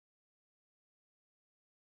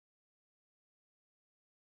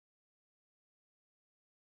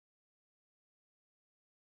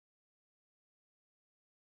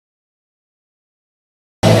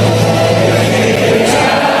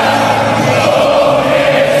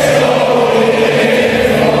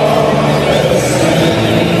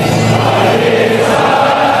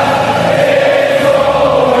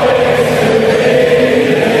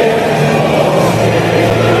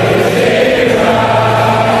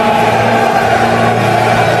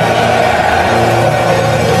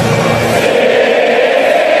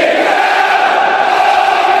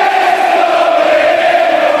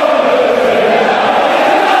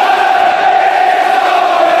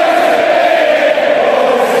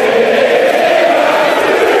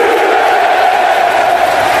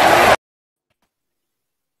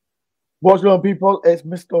What's going on, people? It's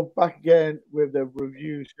Mr. back again with the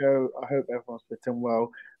review show. I hope everyone's fitting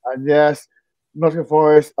well. And yes, Nottingham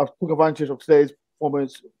Forest. I've took advantage of today's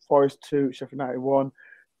performance. Forest 2, Sheffield United 1.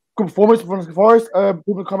 Good performance for Nottingham Forest.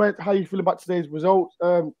 People comment how you feel about today's results.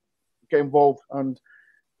 Get involved and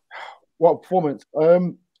what a performance.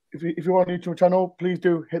 If you are new to the channel, please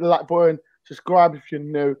do hit the like button, subscribe if you're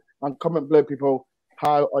new, and comment below, people.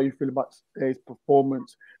 How are you feeling about today's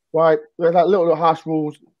performance? Right, there's like little harsh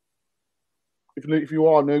rules. If you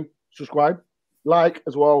are new, subscribe, like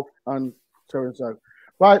as well, and so and so.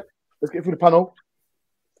 Right, let's get through the panel.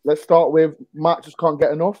 Let's start with Matt. Just can't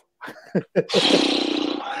get enough.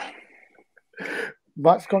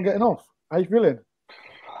 Matt just can't get enough. How you feeling?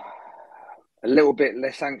 A little bit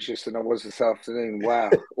less anxious than I was this afternoon. Wow.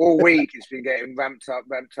 All week it's been getting ramped up.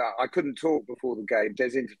 I couldn't talk before the game.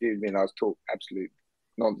 Des interviewed me and I was talking absolute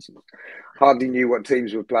nonsense. Hardly knew what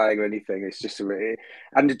teams were playing or anything. It's just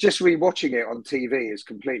and just rewatching it on TV is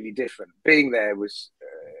completely different. Being there was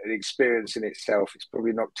an experience in itself. It's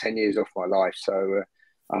probably knocked 10 years off my life. So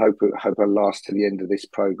I hope I last to the end of this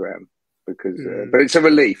programme because, but it's a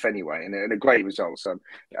relief anyway and a great result. So I'm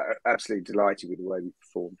absolutely delighted with the way we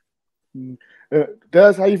performed.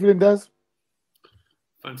 Des, how you feeling, Des?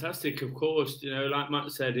 Fantastic, of course. You know, like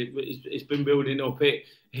Matt said, it's been building up. It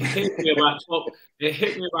hit me about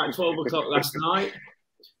 12 o'clock last night.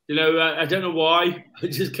 You know, I don't know why. It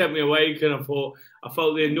just kept me awake, and I felt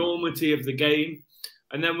the enormity of the game.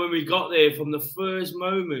 And then when we got there, from the first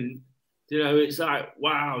moment, you know, it's like,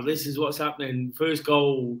 wow, this is what's happening. First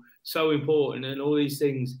goal, so important, and all these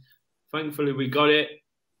things. Thankfully, we got it.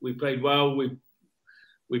 We played well. We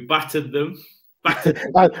battered them.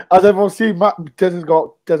 As everyone see, Matt Des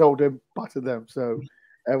Oldham battered them. So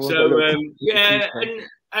yeah,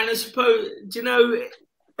 and I suppose, you know,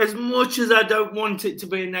 as much as I don't want it to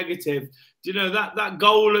be a negative, you know, that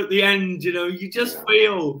goal at the end, you know, you just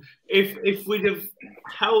feel if we'd have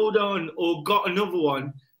held on or got another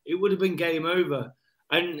one, it would have been game over.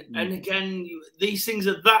 And again, these things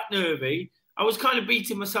are that nervy. I was kind of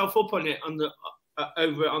beating myself up on it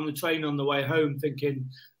over on the train on the way home, thinking,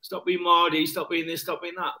 stop being Mardy, stop being this, stop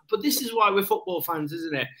being that. But this is why we're football fans,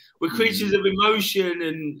 isn't it? We're creatures of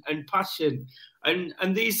emotion and passion,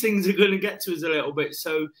 and these things are going to get to us a little bit.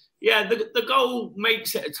 So yeah, the goal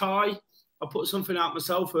makes it a tie. I put something out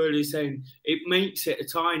myself earlier saying it makes it a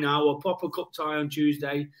tie now, a proper cup tie on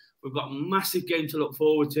Tuesday. We've got a massive game to look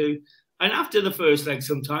forward to, and after the first leg,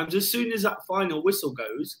 sometimes as soon as that final whistle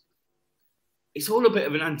goes, it's all a bit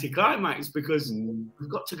of an anticlimax because we've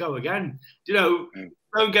got to go again. You know,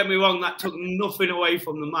 don't get me wrong, that took nothing away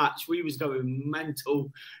from the match. We was going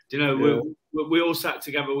mental. You know, we all sat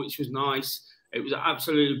together, which was nice. It was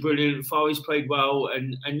absolutely brilliant. Forest played well,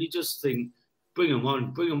 and you just think, bring them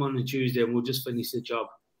on Tuesday, and we'll just finish the job.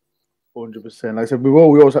 100%. Like I said, we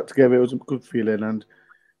all sat together. It was a good feeling, and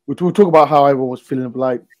we'll talk about how everyone was feeling.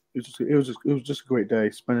 Like it was just a great day,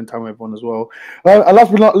 spending time with everyone as well. And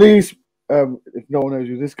last but not least, if no one knows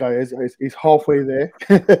who this guy is, he's halfway there.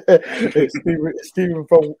 It's Stephen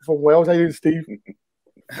from Wales. How you doing, Steve?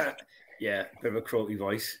 Yeah, bit of a croaky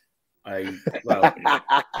voice. That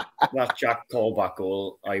Jack callback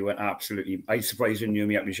goal, I went absolutely. I surprised when you knew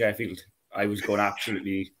me up in Sheffield. I was going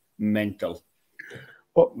absolutely mental.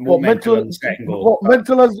 What mental as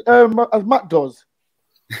Matt does?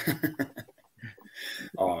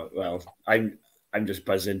 Oh well, I'm just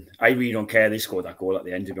buzzing. I really don't care they scored that goal at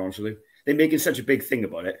the end, to be honest with you. They're making such a big thing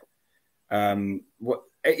about it.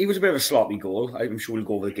 It was a bit of a sloppy goal. I'm sure we'll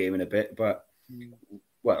go over the game in a bit, but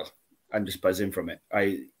well, I'm just buzzing from it.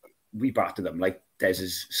 We battered them, like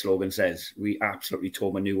Des's slogan says. We absolutely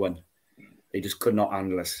tore them a new one. They just could not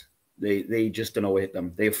handle us. They just don't know what hit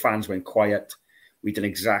them. Their fans went quiet. We did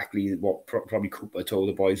exactly what probably Cooper told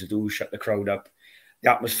the boys to do: shut the crowd up.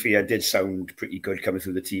 The atmosphere did sound pretty good coming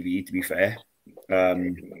through the TV, to be fair.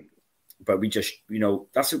 But we just, you know,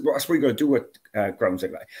 that's what you're going to do with grounds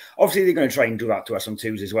like that. Obviously, they're going to try and do that to us on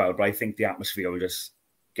Tuesday as well, but I think the atmosphere will just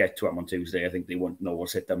get to them on Tuesday. I think they won't know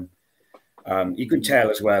what's hit them. You can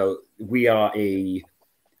tell as well, we are a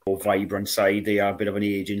more vibrant side. They are a bit of an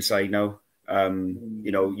aging side now.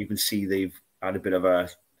 You know, you can see they've had a bit of a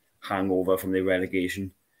hangover from their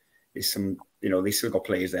relegation. There's some, you know, they still got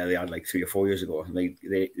players there they had like 3 or 4 years ago, and they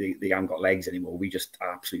haven't got legs anymore. We just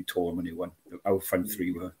absolutely tore them a new one. Our front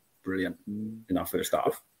three were brilliant in our first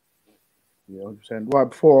half. Yeah, 100%. Right,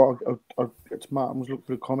 before I get to Matt, I must look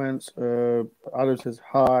for the comments. Adam says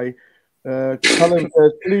hi. Callum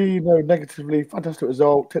says, please, no, negatively, fantastic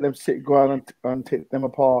result. Take them to City ground and take them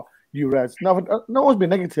apart. You Reds. No one's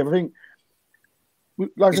been negative. I think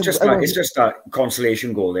like it's just that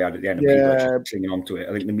consolation goal they had at the end of people actually clinging on to it.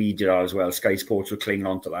 I think the media are as well. Sky Sports were clinging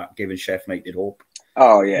on to that, giving Sheffield United hope.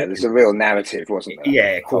 Oh yeah, there's a real narrative, wasn't there?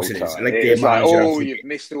 Yeah, of course it is. Like it's like, you've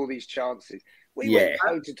missed all these chances. We went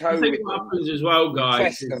toe to toe with them. What happens as well, guys,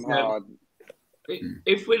 pressed them hard.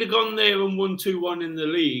 If we'd have gone there and won 2-1 in the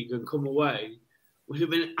league and come away, we'd have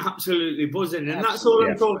been absolutely buzzing. And that's all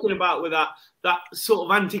I'm talking about with that sort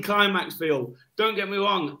of anti-climax feel. Don't get me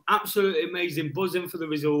wrong, absolutely amazing, buzzing for the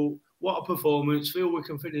result. What a performance. Feel we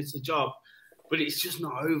can finish the job. But it's just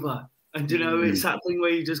not over. And, you know, it's that thing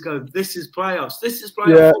where you just go, this is playoffs. This is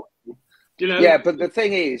playoffs. Yeah. You know? Yeah, but the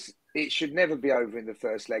thing is, it should never be over in the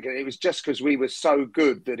first leg. And it was just because we were so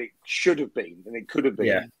good that it should have been and it could have been.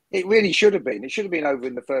 Yeah. It really should have been. It should have been over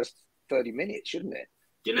in the first 30 minutes, shouldn't it?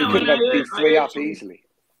 You know, it could have been 3-up easily.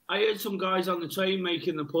 I heard some guys on the train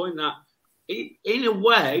making the point that in a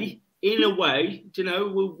way, you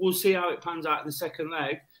know, we'll see how it pans out in the second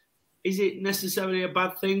leg. Is it necessarily a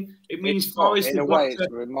bad thing? It means Forest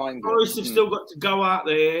have still got to go out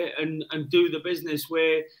there and do the business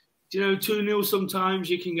where, you know, 2-0 sometimes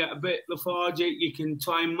you can get a bit lethargic. You can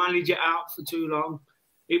try and manage it out for too long.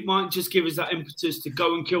 It might just give us that impetus to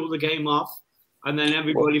go and kill the game off, and then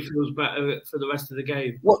everybody feels better for the rest of the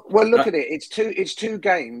game. Well, look at it. It's two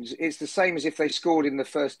games. It's the same as if they scored in the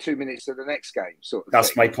first 2 minutes of the next game. Sort of.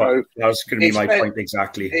 That's my point. So that's going to be my point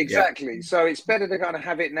exactly. Exactly. Yeah. So it's better to kind of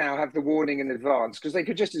have it now, have the warning in advance, because they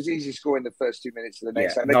could just as easily score in the first 2 minutes of the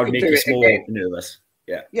next game. That would make us more nervous.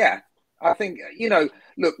 Yeah. Yeah. I think, you know,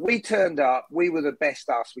 look, we turned up. We were the best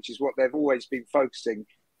us, which is what they've always been focusing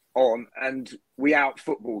on, and we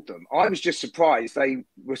out-footballed them. I was just surprised they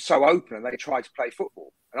were so open and they tried to play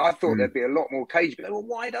football. And I thought there'd be a lot more cage, but they were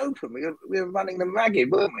wide open. We were running them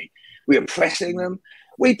ragged, weren't we? We were pressing them.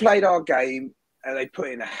 We played our game, and they put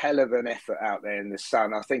in a hell of an effort out there in the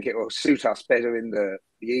sun. I think it will suit us better in the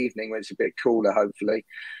evening when it's a bit cooler, hopefully.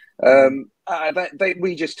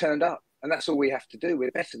 We just turned up. And that's all we have to do.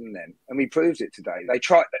 We're better than them. And we proved it today. They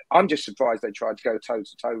tried. I'm just surprised they tried to go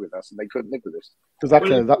toe-to-toe with us and they couldn't live with us.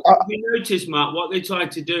 Exactly. Well, you noticed, Matt, what they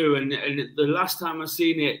tried to do, and the last time I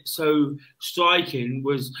seen it so striking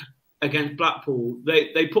was against Blackpool.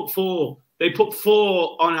 They put four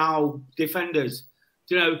on our defenders.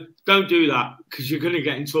 You know, don't do that because you're going to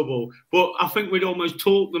get in trouble. But I think we'd almost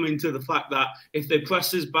talk them into the fact that if they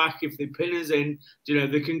press us back, if they pin us in, you know,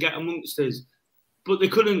 they can get amongst us. But they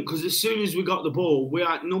couldn't, because as soon as we got the ball, we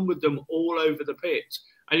outnumbered them all over the pitch.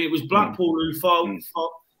 And it was Blackpool who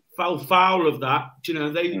fell foul of that. You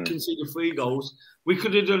know, they conceded 3 goals. We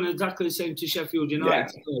could have done exactly the same to Sheffield United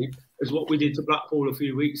today as what we did to Blackpool a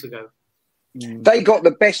few weeks ago. They got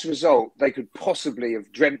the best result they could possibly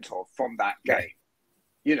have dreamt of from that game.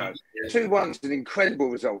 You know, 2-1 is an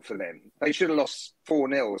incredible result for them. They should have lost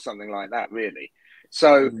 4-0 or something like that, really.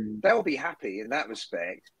 So they'll be happy in that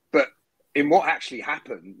respect. But in what actually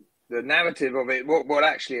happened, the narrative of it, what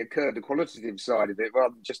actually occurred, the qualitative side of it,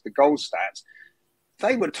 rather than just the goal stats,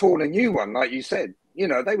 they were torn a new one, like you said. You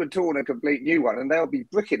know, they were torn a complete new one, and they'll be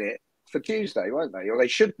bricking it for Tuesday, won't they? Or they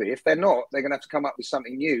should be. If they're not, they're going to have to come up with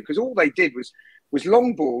something new. Because all they did was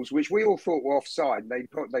long balls, which we all thought were offside. They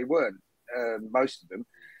weren't, most of them.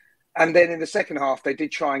 And then in the second half, they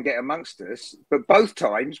did try and get amongst us. But both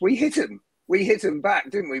times, we hit them. We hit them back,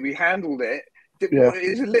 didn't we? We handled it. Yeah. It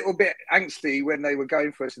was a little bit angsty when they were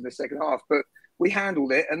going for us in the second half, but we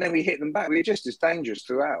handled it and then we hit them back. We were just as dangerous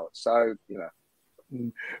throughout. So, you know.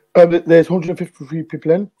 There's 153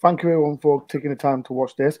 people in. Thank you everyone for taking the time to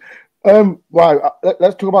watch this. Wow,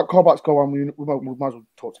 let's talk about Corbett's goal. We might as well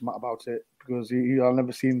talk to Matt about it because I've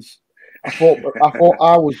never seen. I thought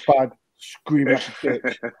I was bad screaming at the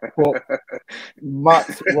pitch, but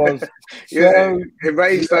Matt was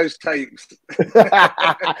erase those tapes.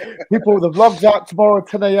 People, the vlog's out tomorrow at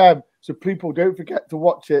 10 a.m. So people don't forget to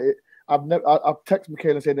watch it. I've texted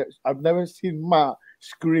Michaela saying that I've never seen Matt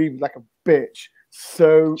scream like a bitch.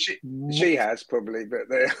 So she has probably, but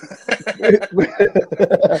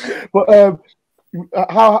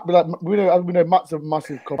how happy? Like we know Matt's a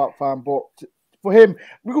massive Corbett fan, but for him,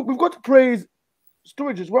 we've got to praise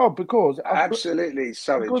Sturridge as well because absolutely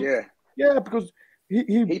Sturridge, because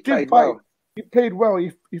he played fight. well. He played well.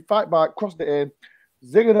 He fight back, crossed it in.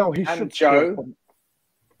 Zingadell, he should.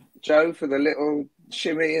 Joe for the little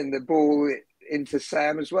shimmy and the ball into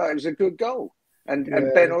Sam as well. It was a good goal. And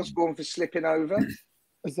Ben Osborne for slipping over.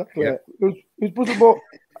 Exactly. Yeah. It was about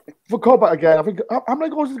for Corbett again. I think how many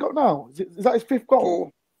goals has he got now? Is that his 5th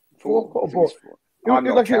goal? Four.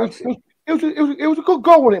 It was a good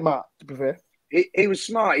goal, wasn't it, Matt? To be fair. He was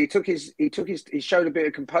smart. He showed a bit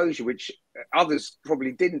of composure, which others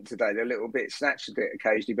probably didn't today. They're a little bit snatched a bit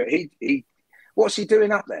occasionally, but What's he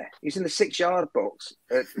doing up there? He's in the 6-yard box.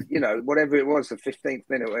 Whatever it was, the 15th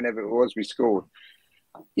minute, whenever it was, we scored.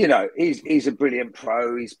 He's a brilliant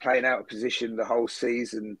pro. He's playing out of position the whole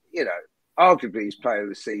season. Arguably he's player of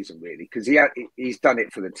the season, really, because he's done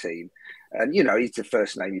it for the team. And, he's the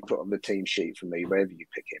first name you put on the team sheet for me, wherever you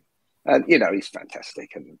pick him. And, he's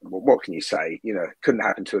fantastic. And what can you say? Couldn't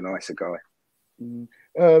happen to a nicer guy.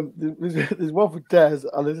 There's one for Des,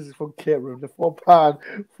 and this is from Kieran. The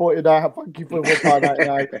 £4.49. Thank you for the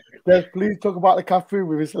 £4.99. Des, please talk about the cafe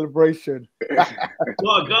with his celebration.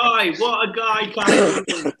 What a guy,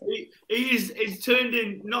 Cafu. He's turned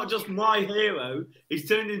in not just my hero, he's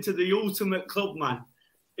turned into the ultimate clubman.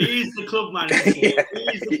 He is the clubman.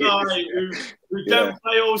 He's the guy who don't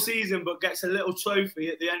play all season but gets a little trophy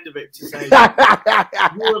at the end of it to say, "You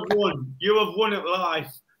have won. You have won at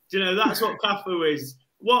life." That's what Cafu is.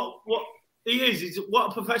 What he is. He's what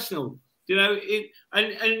a professional. And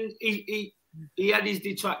he had his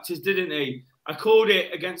detractors, didn't he? I called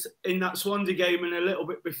it in that Swansea game and a little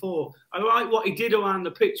bit before. I like what he did around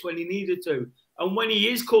the pitch when he needed to, and when he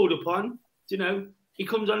is called upon, he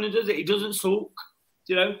comes on and does it. He doesn't sulk.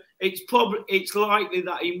 It's likely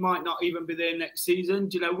that he might not even be there next season.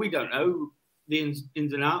 We don't know the ins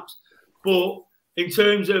and outs, but in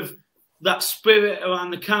terms of that spirit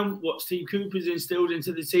around the camp, what Steve Cooper's instilled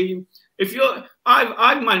into the team.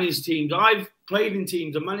 I've managed teams, I've played in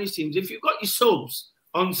teams and managed teams. If you've got your subs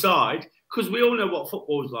on side, because we all know what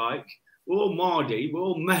football's like, we're all Mardy, we're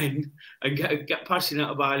all men, and get passionate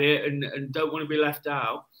about it and don't want to be left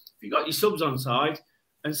out. If you've got your subs on side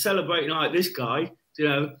and celebrating like this guy,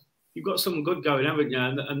 you've got something good going, haven't you?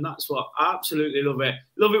 And that's what I absolutely love it.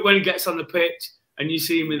 Love it when he gets on the pitch and you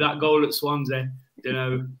see him with that goal at Swansea,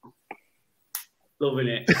 loving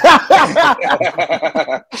it.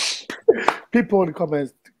 People in the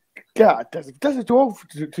comments, God, that's too old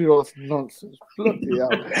to do all this nonsense. Bloody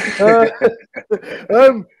hell.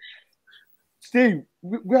 Steve,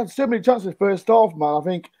 we had so many chances first half, man. I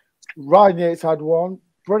think Ryan Yates had one,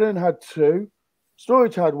 Brennan had two,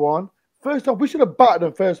 Sturridge had one. First half, we should have battered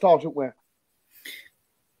them first half, shouldn't we?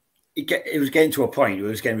 It was getting to a point where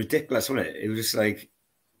it was getting ridiculous, wasn't it? It was like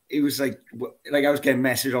I was getting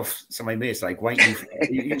messages off some of my mates, like, why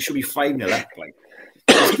you should be 5-0 up. Like,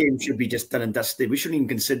 this game should be just done and dusted. We shouldn't even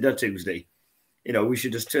consider Tuesday. We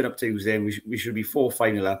should just turn up Tuesday and we should be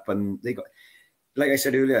 4-5-0 up. And they got, like I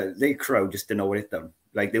said earlier, their crowd just didn't know what hit them.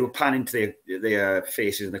 Like, they were panning to their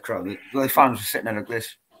faces in the crowd. The fans were sitting there like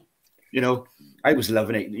this. I was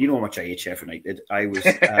loving it. You know how much I hate Sheffield United. I was,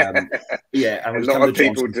 and a lot of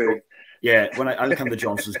people do. Yeah, when I look at the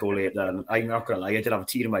Johnson's goal later, and I'm not going to lie, I did have a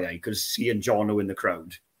tear in my eye because seeing Jono in the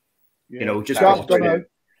crowd, just watching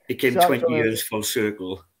it, it came 20 years full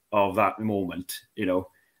circle of that moment,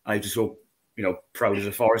 I just so, proud as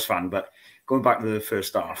a Forest fan. But going back to the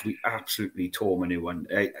first half, we absolutely tore my new one.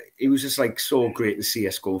 It was just like so great to see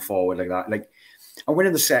us going forward like that. Like, and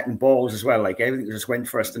winning the second balls as well, like everything just went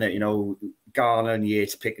for us, didn't it? Garner and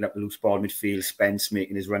Yates picking up the loose ball midfield, Spence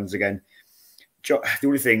making his runs again. The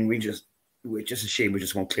only thing we're just a shame we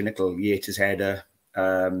just went clinical. Yates' header.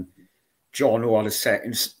 John Wall in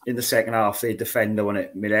the second half, their defender on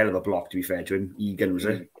it made a hell of a block, to be fair to him. Egan was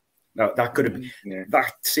it. Now, that could have been,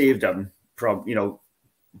 that saved them from,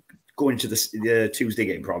 going into the Tuesday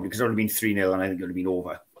game probably, because it would have been 3-0 and I think it would have been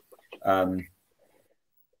over.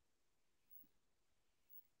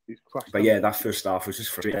 But yeah, that first half was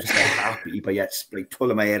just frustrating. I was just happy, but yet like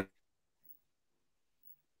pulling my head.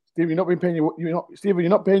 Steve, you're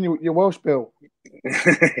not paying your Welsh bill.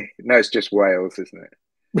 No, it's just Wales, isn't it?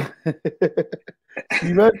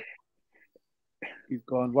 Steven? He's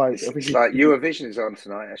gone. Right. It's like Eurovision is on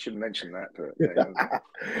tonight. I shouldn't mention that, but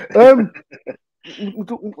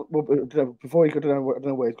before you go, I don't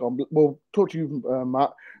know where he's gone. We'll talk to you,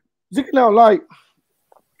 Matt. Now, like,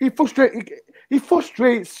 he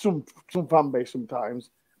frustrates some fan base sometimes,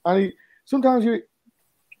 and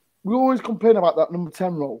we always complain about that number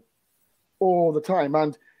 10 role all the time,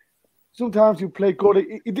 and sometimes you play good.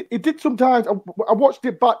 He did sometimes. I watched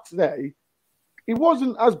it back today. It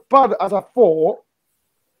wasn't as bad as I thought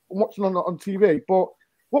watching on TV. But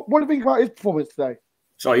what do you think about his performance today?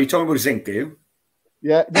 So you're talking about Zinc, do you?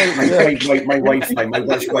 Yeah. My Welsh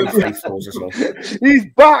Wi-Fi froze as well. He's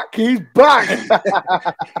back. I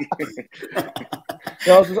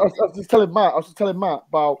was just telling Matt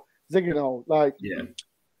about Ziggy. Like, yeah.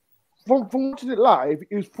 From watching it live,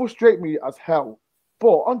 it was frustrating me as hell.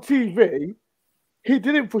 But on TV, he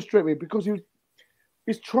didn't frustrate me because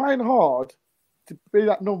he's trying hard to be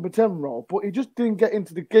that number 10 role, but he just didn't get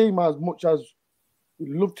into the game as much as he'd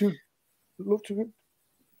love to.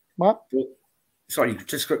 Matt? Sorry,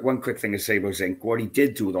 just one quick thing to say about Zink. What he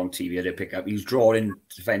did do on TV, I did pick up, he was drawing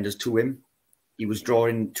defenders to him. He was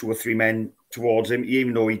drawing 2 or 3 men towards him,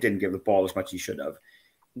 even though he didn't give the ball as much as he should have.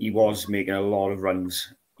 He was making a lot of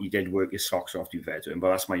runs. He did work his socks off, to be fair to him, but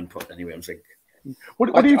that's my input anyway, I'm thinking.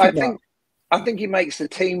 What do you think? I think he makes the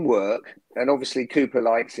team work, and obviously Cooper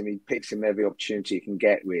likes him. He picks him every opportunity he can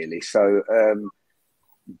get, really. So,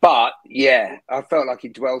 but yeah, I felt like he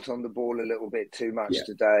dwelt on the ball a little bit too much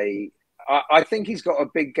today. I think he's got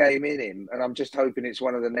a big game in him, and I'm just hoping it's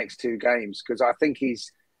one of the next 2 games, because I think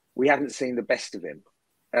we haven't seen the best of him,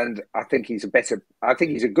 and I think he's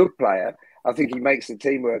a good player. I think he makes the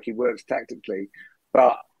team work. He works tactically,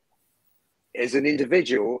 but as an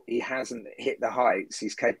individual, he hasn't hit the heights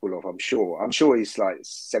he's capable of, I'm sure. I'm sure he's like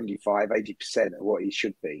 75, 80% of what he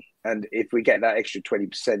should be. And if we get that extra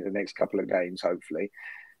 20% in the next couple of games, hopefully,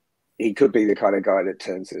 he could be the kind of guy that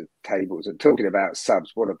turns the tables. And talking about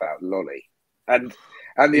subs, what about Lolly? And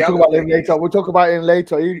the other thing later. We'll talk about him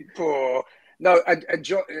later. No, and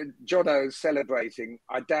Jono's celebrating.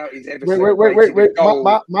 I doubt he's ever wait,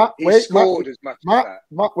 Matt, he scored as much as that.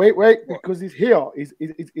 Matt, wait, because he's here. He's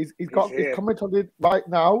comment on it right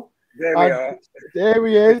now. There we are. There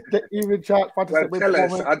he is. The even chat. Well, tell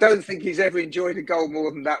us. I don't think he's ever enjoyed a goal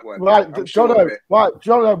more than that one. Right, Jono.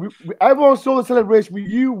 Everyone saw the celebration, but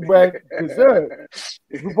you went berserk.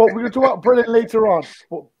 But we're going to talk about Brennan later on.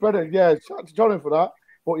 But Brennan, shout out to Jono for that.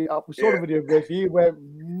 But we saw the video of this. He went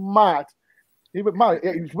mad. He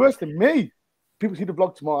was worse than me. People see the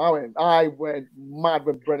vlog tomorrow. I went mad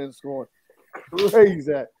when Brennan scored.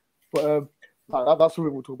 Crazy. But that's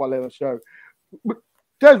something we'll talk about later on the show. But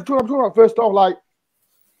Des, I'm talking about first off, like,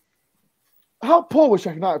 how poor was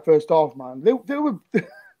Sheffield United first off, man? They were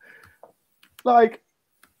like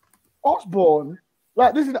Osborne.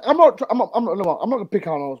 Like, this is I'm not gonna pick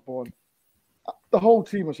on Osborne. The whole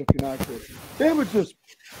team of Sheffield United. They were just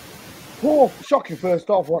poor, shocking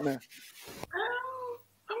first off, weren't they? I'm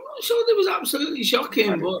not sure they was absolutely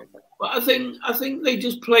shocking, but I think they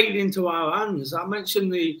just played into our hands. I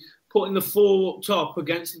mentioned putting the 4 up top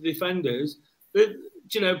against the defenders,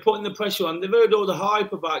 putting the pressure on. They've heard all the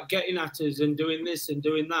hype about getting at us and doing this and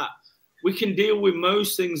doing that. We can deal with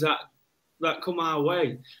most things that come our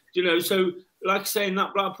way. So like I say, in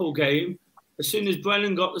that Blackpool game, as soon as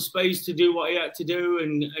Brennan got the space to do what he had to do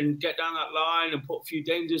and get down that line and put a few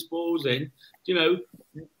dangerous balls in,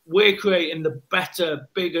 we're creating the better,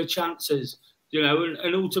 bigger chances,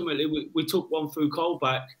 and ultimately we took one through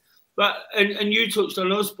Colback. But and you touched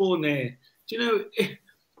on Osborne there.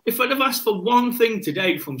 If I'd have asked for one thing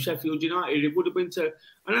today from Sheffield United, it would have been to,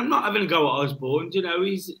 and I'm not having a go at Osborne,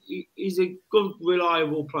 he's a good,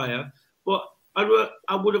 reliable player, but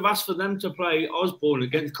I would have asked for them to play Osborne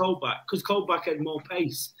against Colback, because Colback had more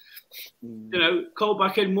pace.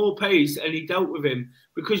 Colback had more pace and he dealt with him,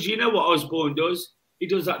 because you know what Osborne does? He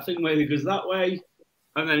does that thing where he goes that way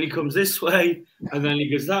and then he comes this way and then he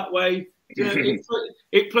goes that way.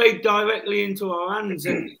 It played directly into our hands,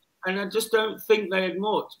 and I just don't think they had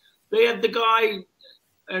much. They had the guy,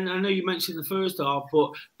 and I know you mentioned the first half,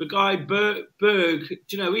 but the guy Berg,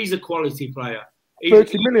 he's a quality player.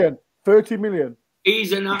 30 million.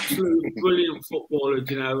 He's an absolute brilliant footballer,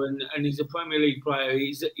 and he's a Premier League player.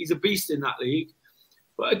 He's a beast in that league.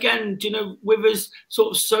 But again, with us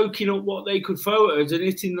sort of soaking up what they could throw at us and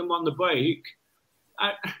hitting them on the break,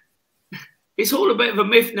 it's all a bit of a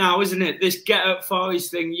myth now, isn't it? This get up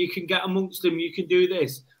Forest thing, you can get amongst them, you can do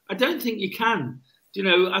this. I don't think you can.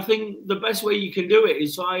 I think the best way you can do it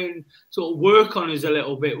is try and sort of work on us a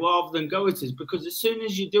little bit rather than go at us, because as soon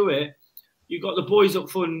as you do it, you've got the boys up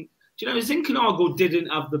front. Zinchenko didn't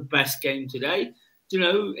have the best game today,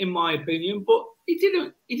 in my opinion, but he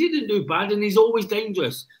didn't do bad, and he's always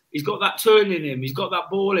dangerous. He's got that turn in him. He's got that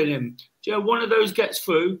ball in him. One of those gets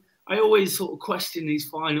through. I always sort of question his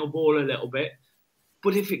final ball a little bit,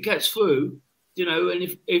 but if it gets through,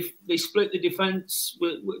 and if they split the defence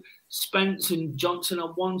with Spence and Johnson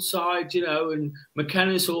on one side, and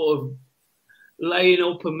McKenna sort of laying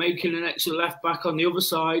up and making an extra left back on the other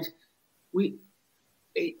side, we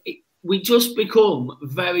just become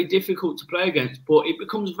very difficult to play against, but it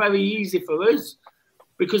becomes very easy for us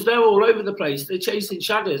because they're all over the place. They're chasing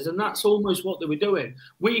shadows, and that's almost what they were doing.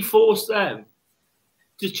 We forced them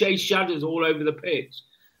to chase shadows all over the pitch.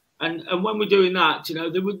 And when we're doing that,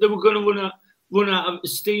 they were going to run out of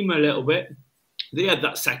steam a little bit. They had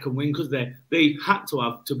that second win because they had to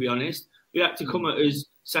have, to be honest. They had to come at us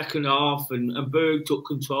second half, and Berg took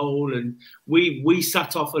control, and we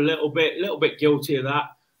sat off a little bit guilty of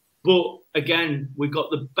that. But again, we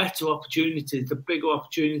got the better opportunities, the bigger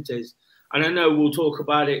opportunities. And I know we'll talk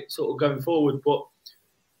about it sort of going forward, but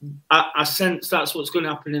I sense that's what's going to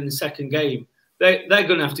happen in the second game. They're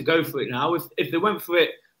going to have to go for it now. If they went for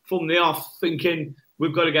it from the off, thinking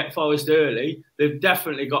we've got to get Forest early, they've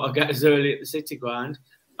definitely got to get us early at the City Ground,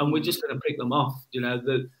 and we're just going to pick them off. You know,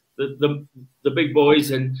 the big boys,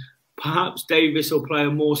 and perhaps Davis will play a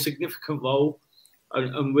more significant role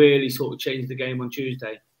and really sort of change the game on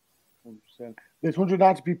Tuesday. 100%. There's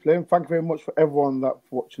 190 people in. Thank you very much for everyone that's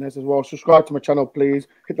watching this as well. Subscribe to my channel, please.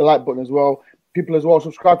 Hit the like button as well. People as well,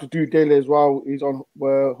 subscribe to Do Daily as well. He's on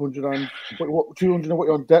 100 and 200 and what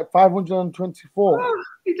you're on debt? 524. Oh,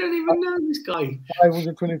 you don't even know this guy.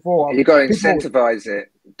 524. You got to incentivize it.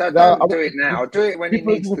 Don't do it now. Do it when he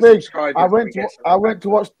needs to subscribe. I went to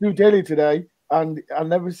watch Do Daily today, and I've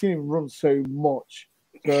never seen him run so much.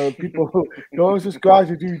 So people go and subscribe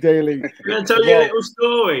to Do Daily. I'm going to tell you a little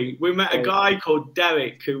story. We met a guy called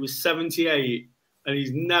Derek who was 78, and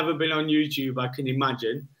he's never been on YouTube, I can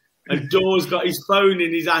imagine. And Dore's got his phone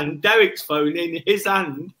in his hand, Derek's phone in his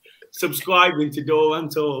hand, subscribing to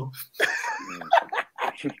DoreOnTour.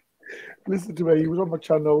 Listen to me. He was on my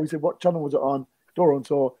channel. He said, "What channel was it on?"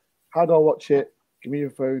 DoreOnTour. How do I watch it? Give me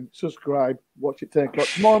your phone. Subscribe. Watch it 10 o'clock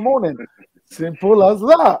tomorrow morning. Simple as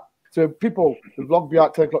that. So people, the vlog will be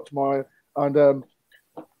out 10 o'clock tomorrow, and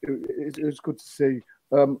it was good to see.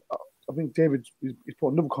 I think David he's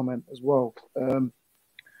put another comment as well.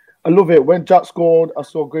 I love it. When Jack scored, I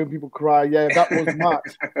saw grown people cry. Yeah, that was Matt.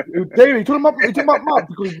 David, he took about Matt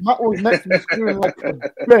because Matt was next to me screaming like a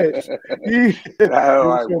bitch. But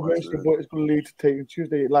it's going to lead to taking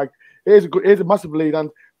Tuesday. Like, it is a massive lead.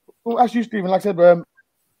 And as you, Stephen, like I said,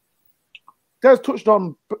 Des touched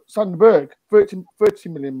on Sandberg, £30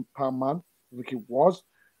 million man, I think it was.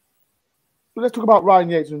 But let's talk about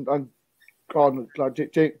Ryan Yates and like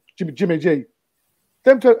Jimmy G.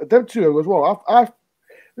 Them two as well.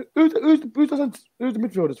 Who's the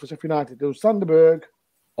midfielders for Sheffield United? There was Sandberg,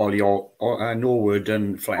 Norwood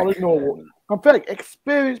and Fleck. Ollie Norwood. And Fleck,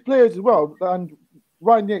 experienced players as well. And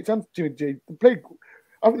Ryan Yates and Jimmy G. They played.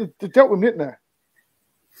 I think they dealt with him, didn't they?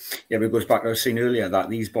 Yeah, but it goes back. I was saying earlier that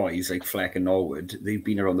these boys like Fleck and Norwood, they've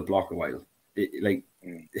been around the block a while.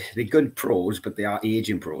 They're good pros, but they are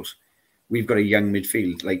aging pros. We've got a young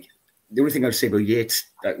midfield. Like, the only thing I'd say about Yates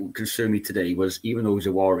that concerned me today was, even though he's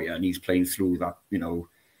a warrior and he's playing through that, you know,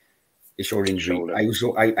 his shoulder injury,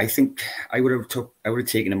 I think I would have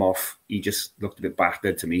taken him off. He just looked a bit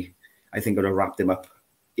battered to me. I think I'd have wrapped him up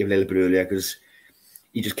a little bit earlier because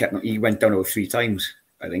he went down over 3 times,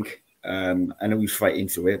 I think. I know he was fighting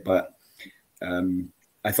through it, but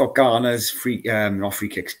I thought Garner's not free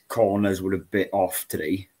kicks, corners were a bit off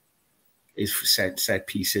today. His set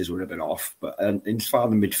pieces were a bit off, but in far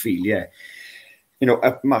the midfield, yeah, you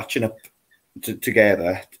know, matching up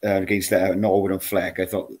together against Norwood and Fleck, I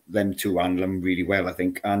thought them two handled them really well, I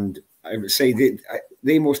think. And I would say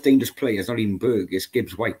the most dangerous player is not even Berg, it's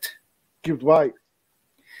Gibbs White. Gibbs White.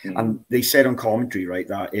 And they said on commentary, right,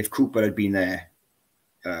 that if Cooper had been there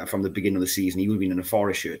from the beginning of the season, he would have been in a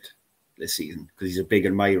Forest shirt this season because he's a big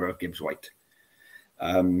admirer of Gibbs White.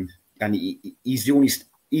 And he's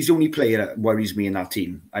the only player that worries me in that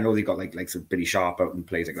team. I know they got like some Billy Sharp out and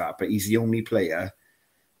plays like that, but he's the only player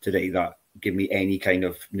today that give me any kind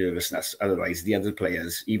of nervousness. Otherwise, the other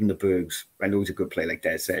players, even the Bergs, I know he's a good player, like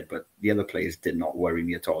Des said, but the other players did not worry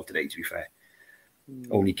me at all today, to be fair.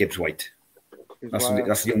 Only Gibbs White.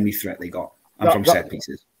 That's the only threat they got. And from set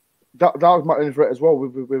pieces. That was my only threat as well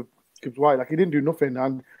with Gibbs White. Like, he didn't do nothing.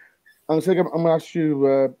 And I'm going to ask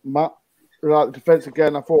you, Matt, about the defence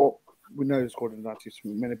again. I thought, we know they scored in the 90th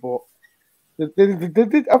minute, but they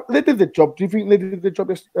did the job. Do you think they did the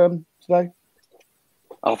job today?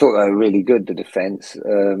 I thought they were really good, the defence.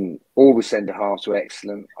 All the centre-halves were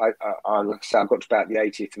excellent. Like I said, I got to about the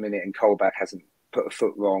 80th minute and Colback hasn't put a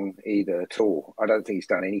foot wrong either at all. I don't think he's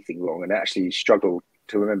done anything wrong, and actually struggled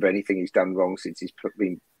to remember anything he's done wrong since he's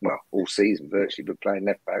been, well, all season virtually, but playing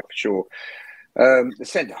left back for sure. The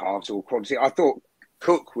centre-halves all quality. I thought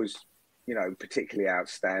Cook was, you know, particularly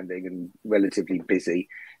outstanding and relatively busy,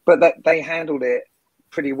 but they handled it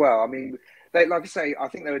pretty well. I mean, like I say, I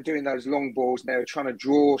think they were doing those long balls and they were trying to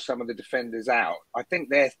draw some of the defenders out. I think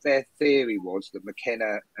their theory was that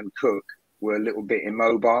McKenna and Cook were a little bit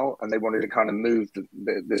immobile and they wanted to kind of move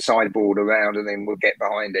the sideboard around and then we'll get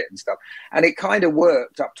behind it and stuff. And it kind of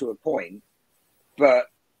worked up to a point, but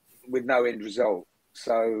with no end result.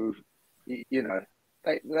 So, you know,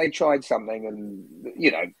 they tried something and,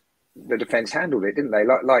 you know, the defence handled it, didn't they?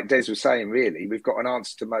 Like Des was saying, really, we've got an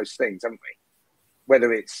answer to most things, haven't we?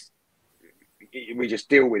 Whether it's we just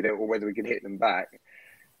deal with it or whether we can hit them back,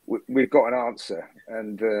 we've got an answer.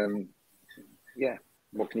 And, yeah,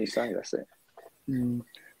 what can you say? That's it.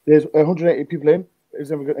 There's 180 people in. is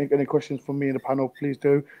there any questions from me in the panel? Please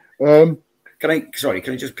do. Can I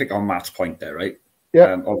just pick on Matt's point there, right?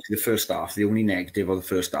 Yeah. Obviously, the first half, the only negative of the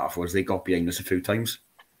first half was they got behind us a few times.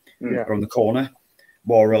 Yeah. Around the corner.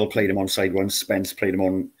 Morrell played him on side once. Spence played him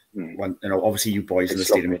on one. You know, obviously, you boys in the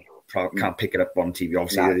stadium can't pick it up on TV.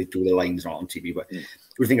 Obviously, they do the lines not on TV. But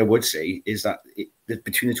the thing I would say is that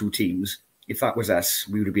between the two teams, if that was us,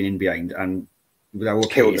 we would have been in behind, and with our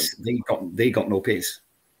pace, they got no pace.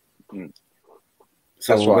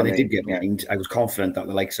 So when they did get behind, I was confident that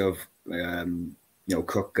the likes of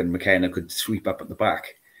Cook and McKenna could sweep up at the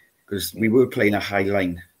back, because we were playing a high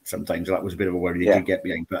line sometimes. That was a bit of a worry. They did get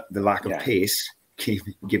behind, but the lack of pace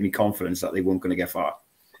gave me confidence that they weren't going to get far.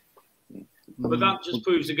 But that just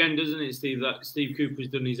proves again, doesn't it, Steve, that Steve Cooper's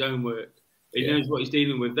done his own work. He knows what he's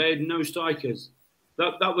dealing with. They had no strikers.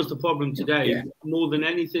 That was the problem today, more than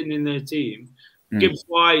anything in their team. Gibbs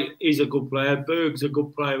White is a good player. Berg's a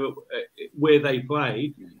good player where they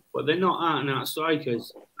play, but they're not out-and-out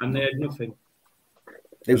strikers, and they had nothing.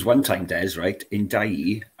 There was one time, Des, right, in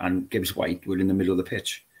Dai and Gibbs White were in the middle of the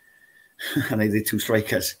pitch. And they two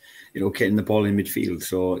strikers, getting the ball in midfield.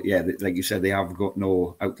 So, yeah, like you said, they have got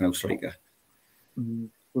no out-and-out striker.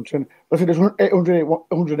 Listen, there's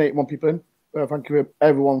 181 people in. Thank you,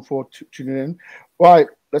 everyone, for tuning in. Right,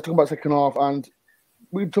 let's talk about second half. And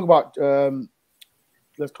we talk about,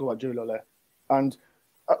 let's talk about Joe Lolly. And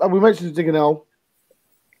we mentioned Diganel.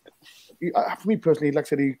 For me personally, like I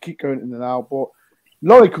said, you keep going in and out. But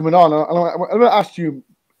Lolly coming on, and I'm going to ask you,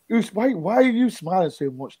 why are you smiling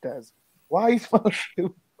so much, Des? Why are you smiling so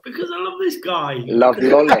much? Because I love this guy. Love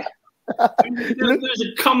Lolly. There's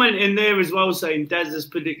a comment in there as well saying Des's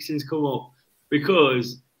predictions come up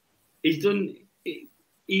because he's done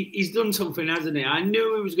something, hasn't he? I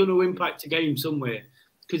knew he was going to impact a game somewhere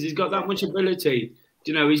because he's got that much ability.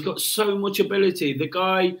 He's got so much ability. The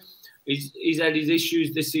guy, he's had his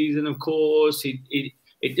issues this season, of course. It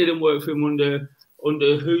didn't work for him under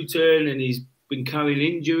Houghton, and he's been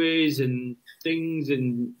carrying injuries and things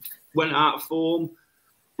and went out of form.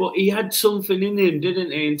 But he had something in him,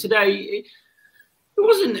 didn't he? And today,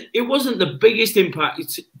 it wasn't the biggest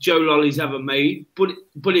impact Joe Lolly's ever made, but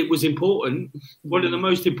it was important. One of the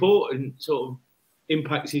most important sort of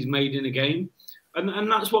impacts he's made in a game,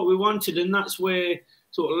 and that's what we wanted. And that's where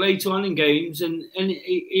sort of later on in games, and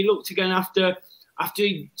he looked again after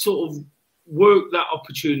he sort of worked that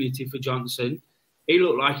opportunity for Johnson. He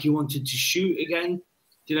looked like he wanted to shoot again.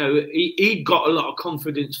 He got a lot of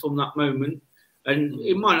confidence from that moment. And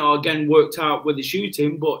it might not again worked out with the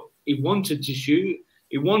shooting, but he wanted to shoot.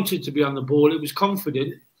 He wanted to be on the ball. He was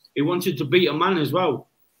confident. He wanted to beat a man as well.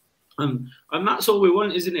 And that's all we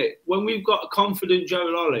want, isn't it? When we've got a confident Joe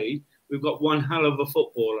Lolly, we've got one hell of a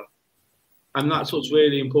footballer. And that's what's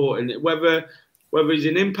really important. Whether he's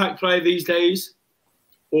an impact player these days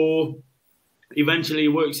or eventually he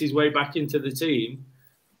works his way back into the team,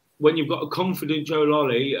 when you've got a confident Joe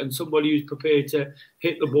Lolly and somebody who's prepared to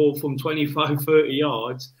hit the ball from 25, 30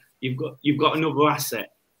 yards, you've got another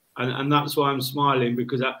asset. And that's why I'm smiling,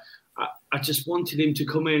 because I just wanted him to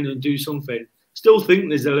come in and do something. Still think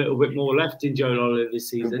there's a little bit more left in Joe Lolly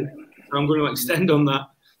this season. I'm going to extend on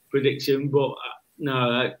that prediction, but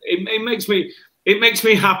no, it makes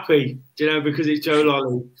me happy, because it's Joe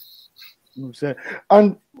Lolly.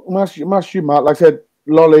 And I'm ask you, Matt, like I said,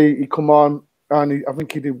 Lolly, he come on, and I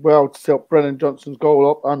think he did well to set up Brennan Johnson's goal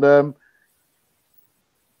up. And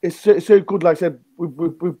it's so good, like I said,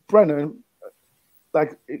 with Brennan,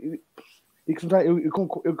 like he'll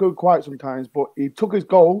go quiet sometimes, but he took his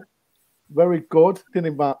goal very good,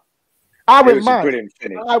 didn't he, Matt? It was a brilliant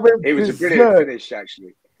finish. It was a brilliant finish,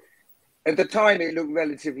 actually. At the time, it looked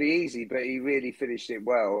relatively easy, but he really finished it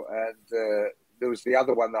well. And there was the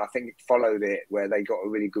other one that I think followed it, where they got a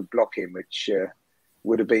really good block in, which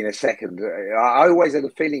would have been a second. I always had a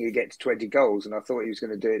feeling he'd get to 20 goals, and I thought he was going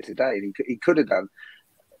to do it today. And he could have done.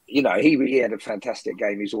 He had a fantastic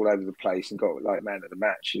game. He's all over the place and got like man of the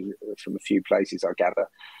match from a few places, I gather.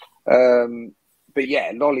 But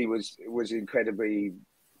yeah, Lolly was incredibly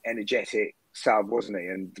energetic sub, wasn't he?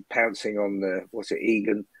 And pouncing on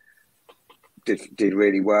Egan did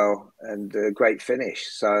really well, and a great finish.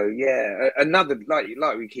 So yeah, another like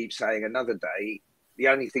we keep saying, another day. The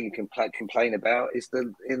only thing you can complain about is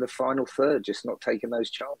in the final third, just not taking those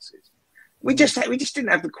chances. We just didn't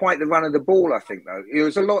have quite the run of the ball, I think, though. It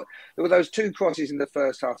was a lot. There were those two crosses in the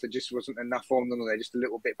first half that just wasn't enough on them, or they're just a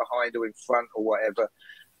little bit behind or in front or whatever.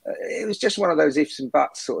 It was just one of those ifs and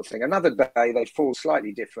buts sort of thing. Another day, they'd fall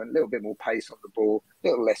slightly different, a little bit more pace on the ball, a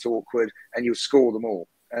little less awkward, and you'll score them all.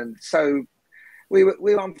 And so we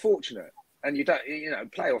were unfortunate. And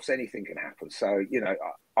playoffs, anything can happen. So,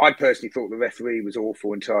 I personally thought the referee was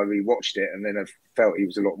awful until I rewatched it, and then I felt he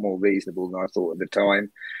was a lot more reasonable than I thought at the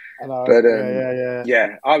time. But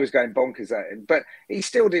yeah, I was going bonkers at him. But he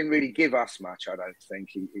still didn't really give us much, I don't think.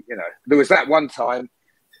 There was that one time,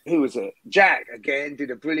 who was it? Jack, again,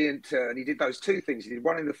 did a brilliant turn. He did those two things. He did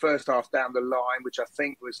one in the first half down the line, which I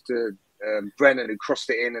think was to Brennan, who crossed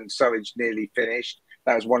it in, and Surridge nearly finished.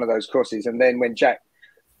 That was one of those crosses. And then when Jack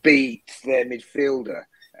beat their midfielder,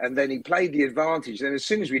 and then he played the advantage. And as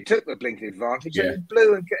soon as we took the blinking advantage, and it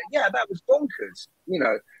blew and that was bonkers.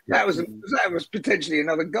 That was potentially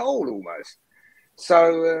another goal almost.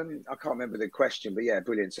 So I can't remember the question, but yeah,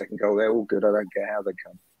 brilliant second goal. They're all good. I don't care how they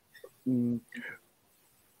come.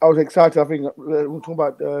 I was excited. I think we're talking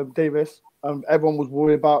about Davis. Everyone was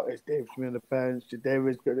worried about is Davis going to the bench? Is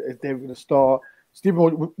Davis going to start?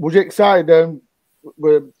 Stephen, was you excited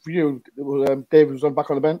for you? Davis was back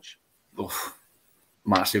on the bench. Oh,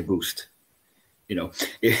 massive boost. And a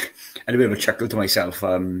bit of a chuckle to myself.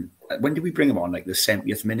 When did we bring him on? Like the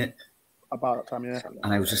 70th minute? About that time, yeah.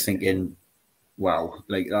 And I was just thinking, wow,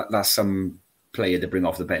 like that's some player to bring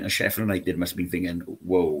off the bench. Sheffield United must have been thinking,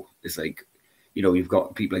 whoa, it's like, you've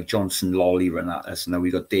got people like Johnson, Lolly running at us, and now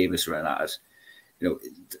we've got Davis running at us.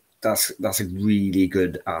 That's a really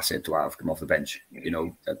good asset to have come off the bench. At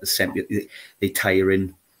the 70th, they tire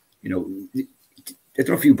in. I don't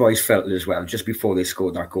know if you boys felt it as well. Just before they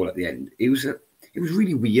scored that goal at the end, it was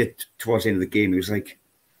really weird towards the end of the game. It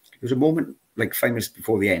was a moment like 5 minutes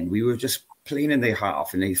before the end. We were just playing in their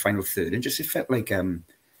half in the final third, and it felt like it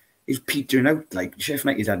was petering out. Like Sheffield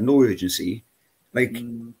United had no urgency. Like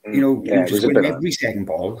he was just winning every second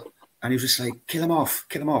ball, and he was just like, kill him off,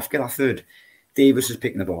 get that third. Davis was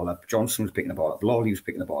picking the ball up, Johnson was picking the ball up, Lawley was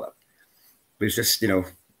picking the ball up. But it was just,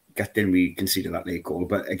 gutting we conceded that late goal.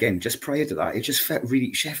 But again, just prior to that, it just felt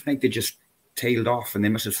really, Sheffield United just tailed off, and they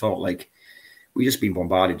must have thought like, we just been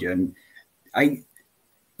bombarded here. And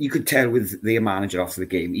you could tell with their manager after the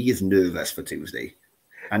game, he is nervous for Tuesday.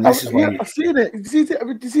 And this is why I've seen it.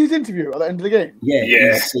 Did you see his interview at the end of the game?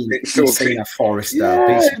 Yeah. He's saying a Forest.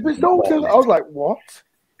 I was like, what?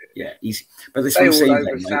 Yeah, but this one saying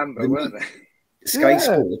over Samba, weren't they?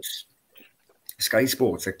 Sky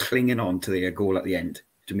Sports are clinging on to their goal at the end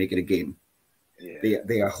to make it a game. Yeah.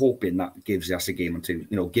 They are hoping that gives us a game or two.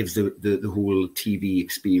 Gives the whole TV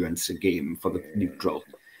experience a game for the neutral.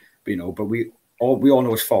 But we all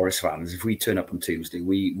know as Forest fans, if we turn up on Tuesday,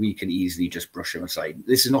 we can easily just brush them aside.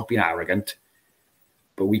 This is not being arrogant,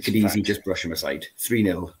 but we could easily just brush them aside.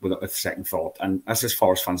 3-0 without a second thought. And as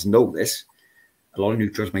Forest fans know this, a lot of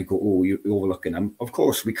neutrals might go, oh, you're overlooking them. Of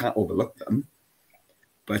course, we can't overlook them.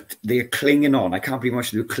 But they're clinging on. I can't believe how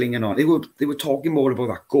much they were clinging on. They were talking more about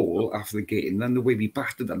that goal after the game than the way we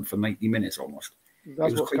battered them for 90 minutes almost.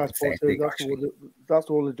 That's what Sky Sports do. That's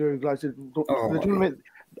all they're doing. Like,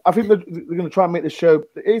 I think they're going to try and make the show.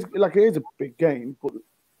 It is a big game, but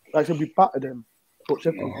like I said, we battered them. But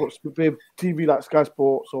TV like Sky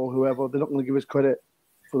Sports or whoever, they're not going to give us credit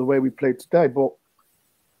for the way we played today. But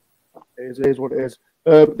it is what it is.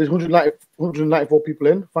 There's 194 people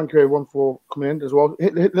in. Thank you everyone for coming in as well.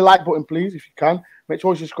 Hit the like button, please, if you can. Make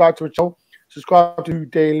sure you subscribe to the channel. Subscribe to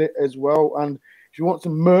Daily as well. And if you want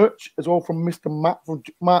some merch as well from Mr. Matt,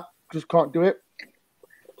 Matt just can't do it,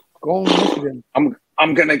 go on Instagram.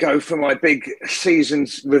 I'm going to go for my big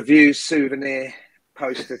season's review souvenir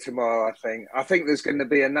poster tomorrow, I think there's going to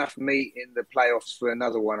be enough meat in the playoffs for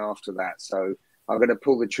another one after that. So I'm going to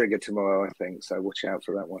pull the trigger tomorrow, I think. So watch out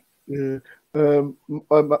for that one. Yeah. I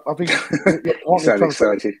think... so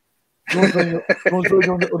excited.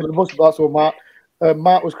 That's all, Matt.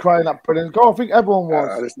 Matt was crying at brilliant. I think everyone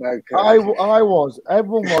was. I was.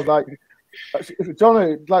 Everyone was like... If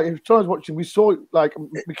Johnny's watching, we saw like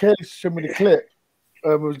Michaela showed me the clip.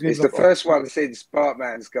 It's the first one since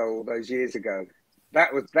Bartman's goal those years ago.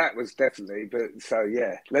 That was definitely. But so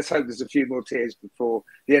yeah, let's hope there's a few more tears before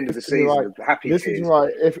the end of the season. Right. Happy this tears. Is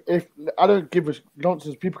right. If I don't give a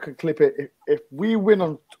nonsense, people can clip it. If we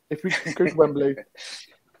win if we can go to Wembley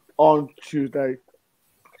on Tuesday,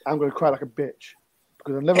 I'm going to cry like a bitch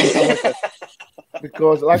because I've never.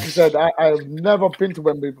 Because, like I said, I have never been to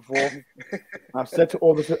Wembley before. I've said to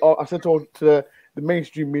all the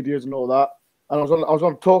mainstream medias and all that. And I was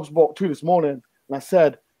on TalkSport 2 this morning, and I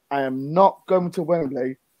said I am not going to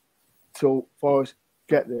Wembley till Forest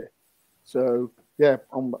get there. So yeah, it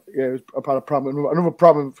was another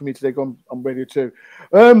problem for me today. On Radio 2.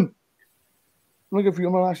 I'm going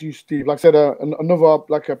to ask you, Steve. Like I said, another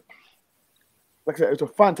like I said, it was a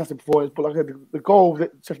fantastic performance. But like I said, the goal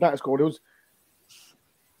that Sheffield United scored,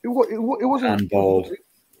 it wasn't handball.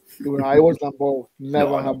 It was handball.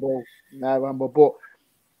 Never handball. But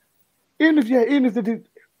even if they did,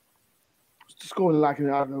 scoring like in,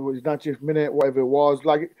 I don't know, his 90th minute, whatever it was.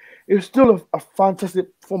 Like it was still a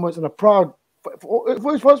fantastic performance and a proud for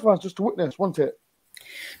his first fans just to witness, wasn't it?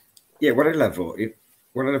 Yeah, what I love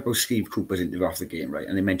about Steve Cooper's interview after the game, right?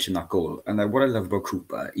 And they mentioned that goal. And what I love about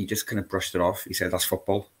Cooper, he just kind of brushed it off. He said, "That's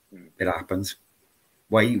football. It happens.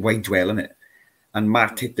 Why dwell on it?" And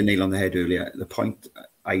Matt hit the nail on the head earlier. The point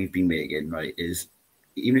I've been making, right, is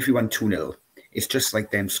even if we won 2-0, it's just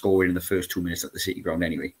like them scoring in the first 2 minutes at the City ground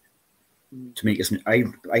anyway. To make us, I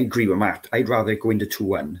agree with Matt. I'd rather go into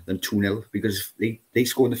 2-1 than 2-0 because they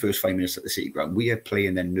score in the first 5 minutes at the City ground. We are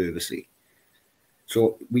playing them nervously.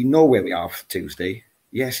 So we know where we are for Tuesday.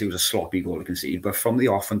 Yes, it was a sloppy goal to concede, but from the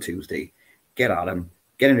off on Tuesday, get at them,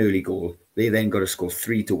 get an early goal. They then got to score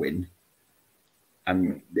 3 to win.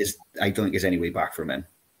 And I don't think there's any way back from him.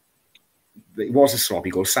 It was a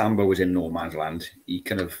sloppy goal. Samba was in no man's land. He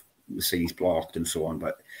kind of say he's blocked and so on,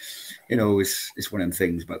 but you know, it's one of them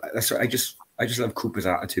things. But I just love Cooper's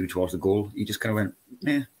attitude towards the goal. He just kind of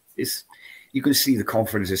went, you can see the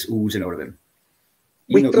confidence is oozing out of him.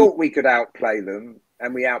 We thought we could outplay them,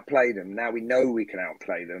 and we outplayed them. Now we know we can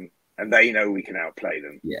outplay them, and they know we can outplay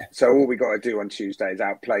them. Yeah. So all we got to do on Tuesday is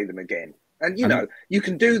outplay them again. And, you know, you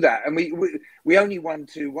can do that. And we only won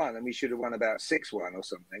 2-1 and we should have won about 6-1 or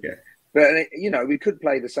something. Yeah. But, you know, we could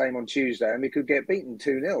play the same on Tuesday and we could get beaten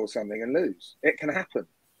 2-0 or something and lose. It can happen.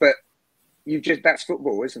 But that's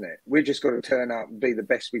football, isn't it? We've just got to turn up and be the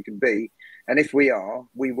best we can be. And if we are,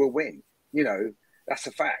 we will win. You know, that's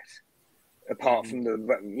a fact. Apart from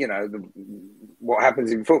what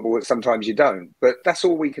happens in football, that sometimes you don't. But that's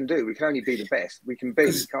all we can do. We can only be the best we can be,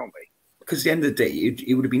 can't we? Because at the end of the day,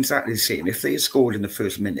 it would have been exactly the same. If they had scored in the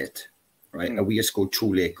first minute, right, and we had scored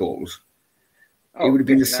 2 late goals, it would have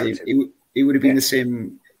been the same. It would have been the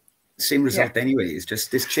same result anyway. It's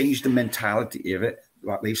just this changed the mentality of it.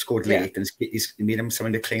 Like they've scored late and it's made them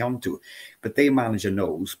something to cling on to. But their manager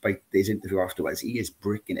knows by his interview afterwards, he is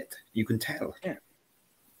bricking it. You can tell. Yeah.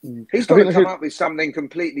 He's got to come up with something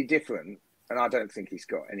completely different, and I don't think he's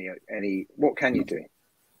got any. What can you do?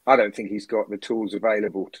 I don't think he's got the tools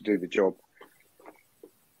available to do the job.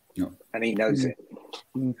 No. And he knows it.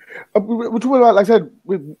 We're talking about, like I said,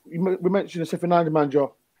 we mentioned the Sheffield United manager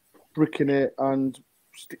bricking it, and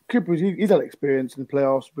Cooper, he's had experience in the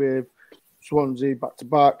playoffs with Swansea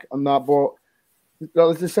back-to-back and that, but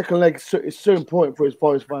the second leg is so important for his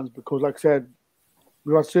Forest fans because, like I said,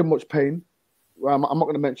 we've had so much pain. I'm not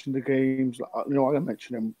going to mention the games. You know, I'm going to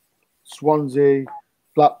mention them. Swansea,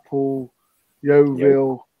 Blackpool,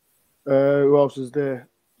 Yeovil. Who else is there?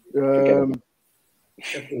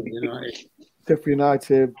 Sheffield United. Sheffield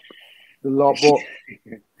United. The lot. But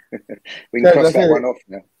we can cross that one off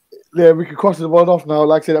now. Yeah, we can cross the one off now.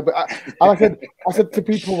 Like I said, but I said to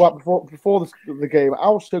people that before the game, I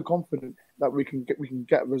was so confident that we can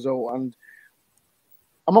get a result, and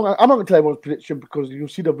I'm not going to tell everyone's prediction because you'll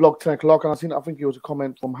see the vlog 10 o'clock, and I think it was a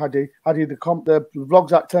comment from Hadi. The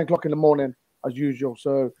vlog's at 10 o'clock in the morning as usual,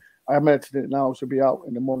 so I am editing it now, so it'll be out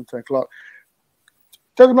in the morning 10 o'clock.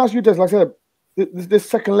 Just last few days, like I said, this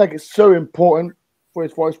second leg is so important for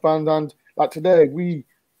his Forest fans, and like today we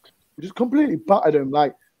just completely battered them.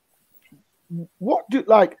 Like,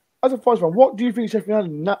 as a Forest fan, what do you think Sheffield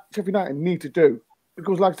United need to do?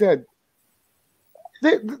 Because, like I said,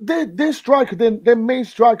 their striker, their main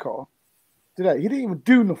striker today, he didn't even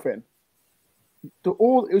do nothing. It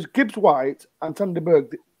was Gibbs White and Sander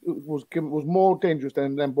Berg was more dangerous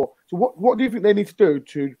than them. But so, what do you think they need to do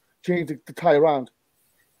to change the tie around?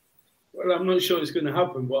 Well, I'm not sure it's going to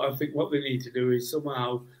happen, but I think what they need to do is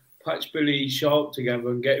somehow patch Billy Sharp together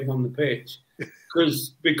and get him on the pitch,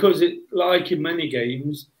 because it, like in many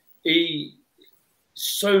games,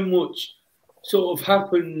 so much sort of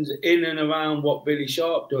happens in and around what Billy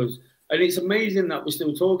Sharp does. And it's amazing that we're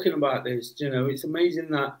still talking about this. You know, it's amazing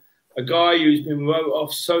that a guy who's been wrote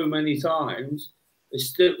off so many times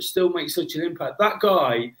still makes such an impact. That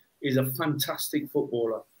guy is a fantastic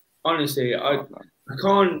footballer. Honestly, I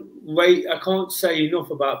can't say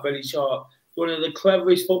enough about Billy Sharp. He's one of the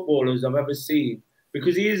cleverest footballers I've ever seen,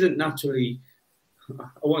 because he isn't naturally, I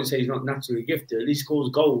won't say he's not naturally gifted. He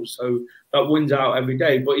scores goals, so that wins out every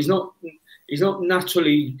day. But he's not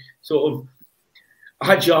naturally sort of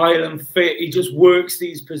agile and fit. He just works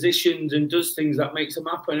these positions and does things that makes them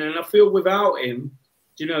happen. And I feel without him,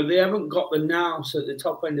 you know, they haven't got the nous at the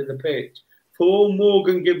top end of the pitch. For all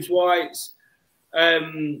Morgan Gibbs-White's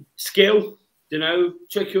skill, you know,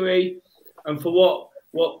 trickery, and for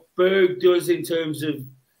what Berg does in terms of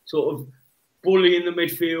sort of bullying the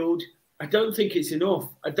midfield, I don't think it's enough.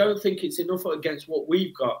 I don't think it's enough against what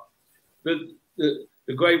we've got. The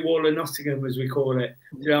Great Wall of Nottingham, as we call it.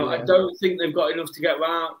 You know, I don't think they've got enough to get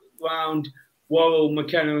round Worrell,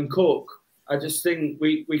 McKenna, and Cook. I just think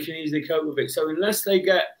we can easily cope with it. So unless they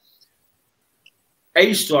get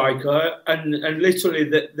a striker and literally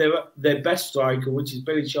their best striker, which is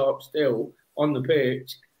Billy Sharp, still on the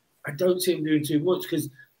pitch, I don't see them doing too much because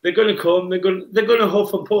they're going to come. They're going to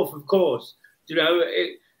huff and puff, of course. You know,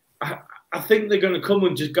 I think they're going to come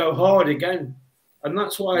and just go hard again, and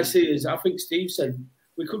that's why I see is I think Steve said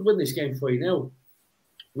we could win this game 3-0.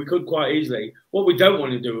 We could quite easily. What we don't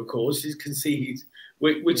want to do, of course, is concede,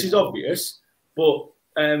 which is obvious. But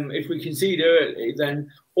if we concede early, then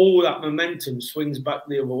all that momentum swings back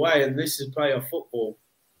the other way, and this is playoff football.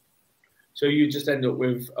 So you just end up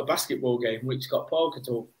with a basketball game, which Scott Parker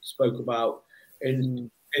spoke about in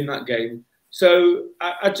that game. So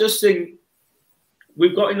I just think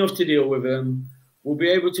we've got enough to deal with them. We'll be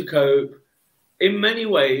able to cope. In many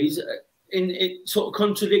ways, in it sort of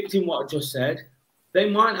contradicting what I just said, they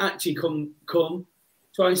might actually come,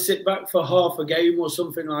 try and sit back for half a game or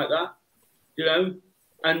something like that, you know,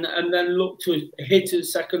 and then look to hit a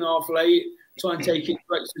second half late, try and take it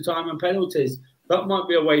to extra time and penalties. That might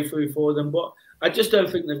be a way through for them, but I just don't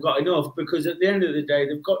think they've got enough because at the end of the day,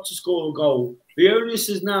 they've got to score a goal. The onus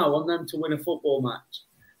is now on them to win a football match.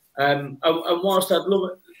 And whilst I'd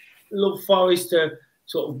love Forest to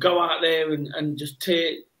sort of go out there and just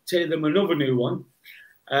tear them another new one,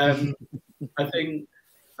 I think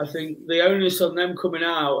the onus on them coming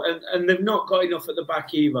out, and they've not got enough at the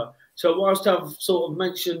back either. So whilst I've sort of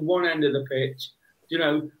mentioned one end of the pitch, you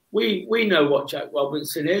know, we know what Jack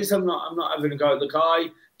Robinson is. I'm not having a go at the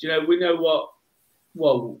guy. You know, we know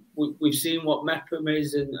we've seen what Mepham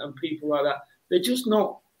is and people like that. They're just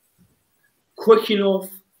not quick enough,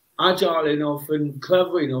 agile enough, and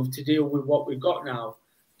clever enough to deal with what we've got now.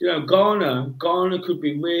 You know, Garner could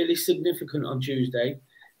be really significant on Tuesday.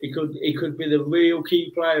 He could be the real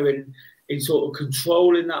key player in sort of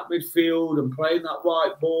controlling that midfield and playing that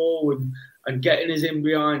right ball and getting us in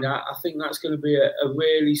behind. I think that's going to be a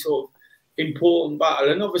really sort of important battle.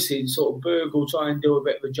 And obviously, sort of Berg will try and do a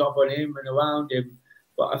bit of a job on him and around him.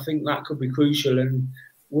 But I think that could be crucial. And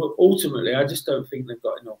ultimately, I just don't think they've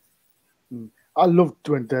got enough. I love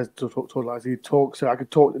when Des talks like he talks. So I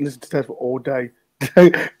could listen to Des for all day.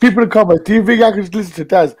 People in the comments, do you think I could listen to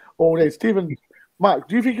Des all day? Stephen, Mike,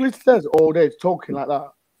 do you think you listen to Des all day talking like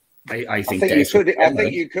that? I think you could. I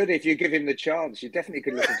think you could if you give him the chance. You definitely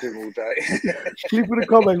could listen to him all day. People in the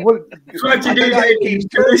comments, try to do that. You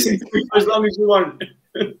can listen to him as long as you want.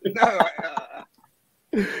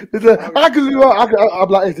 I can do that. I'm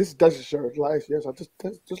like, hey, this is Des' show. It's like, yes, I just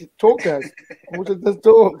talk, Des. Des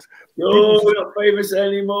talks. No, we're not famous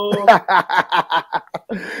anymore.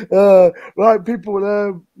 Right,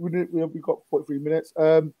 people. We've got 43 minutes.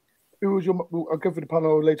 Who was I'll go for the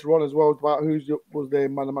panel later on as well about was the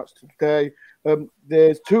man of the match today.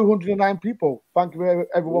 There's 209 people. Thank you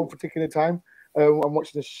everyone for taking the time and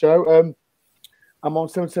watching the show. I'm on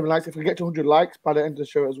 77 likes. If we get to 100 likes by the end of the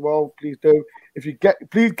show as well, please do.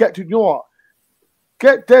 Please get to, you know what?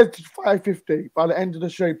 Get Des to 550 by the end of the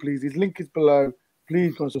show, please. His link is below.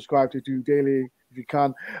 Please go and subscribe to Do Daily if you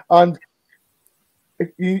can. And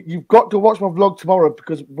you've got to watch my vlog tomorrow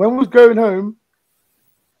because when we was going home,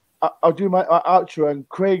 I'll do my outro and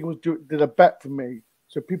Craig did a bet for me.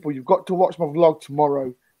 So people, you've got to watch my vlog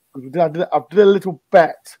tomorrow because I did a little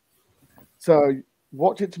bet. So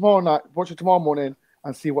watch it tomorrow night, watch it tomorrow morning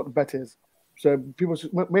and see what the bet is. So people,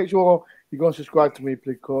 make sure you go and subscribe to me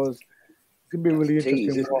because it's going to be really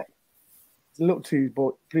interesting. It's a little tease,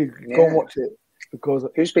 but please go and watch it because...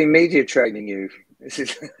 Who's been media training you? This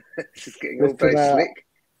is getting all very slick.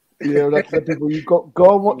 Yeah, like the people, you go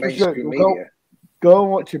and watch the show. Go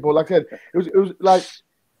and watch it, but like I said, it was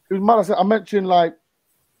mad. I said I mentioned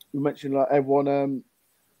everyone.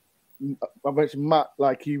 I mentioned Matt,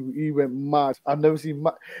 like he went mad. I've never seen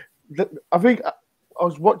Matt. I think I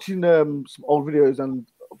was watching some old videos, and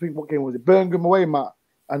I think what game was it? Birmingham away, Matt.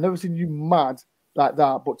 I've never seen you mad like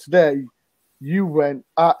that, but today you went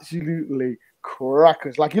absolutely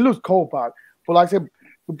crackers. Like he looks cold back, but like I said,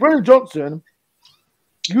 with Brennan Johnson,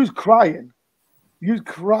 he was crying. You was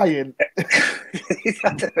crying.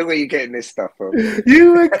 I don't know where you're getting this stuff from.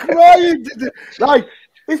 You were crying. Like,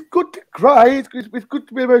 it's good to cry. It's good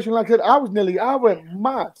to be emotional. Like I said, I went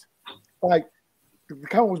mad. Like, the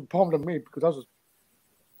camera was palmed on me because I was just,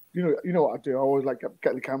 you know what I do. I always like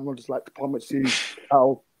get the camera, just like to palm it, see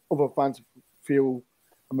how other fans feel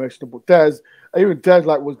emotional. But Des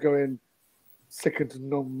like was going sick and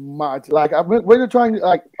no mad. Like, when you're trying,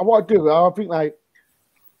 like, what I do, I think like,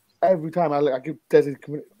 every time I give Des Des,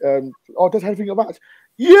 how do you think of that?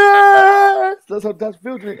 Yes! That's how Des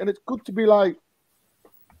feels. And it's good to be like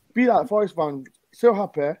Forest fan, so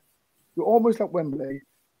happy, We're almost at Wembley,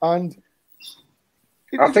 and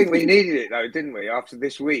I think we needed it though, didn't we? After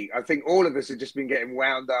this week, I think all of us have just been getting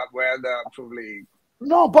wound up. Probably.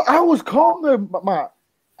 No, but I was calm though, Matt.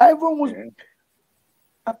 Everyone was. Yeah.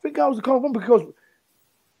 I think I was calm one because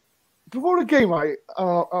before the game, right?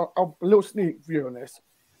 A little sneak view on this.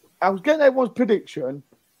 I was getting everyone's prediction.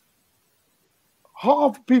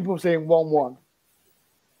 Half people were saying 1-1.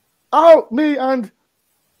 Me and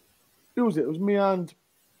who was it? It was me and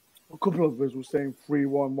a couple of us were saying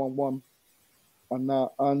 3-1, 1-1, and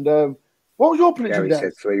that. And what was your prediction? Gary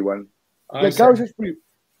said 3-1. Yeah, Gary said 3.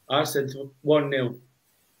 I said 1-0.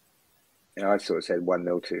 Yeah, I sort of said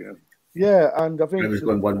 1-0 too. Yeah, and I think it was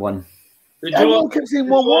 1-1. Everyone kept saying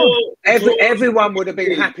 1-1. Everyone would have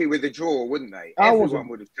been happy with the draw, wouldn't they? Everyone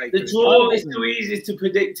would have taken the draw. Is too easy to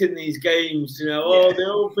predict in these games. You know, they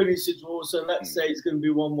all finish the draw, so let's say it's going to be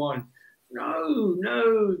 1-1.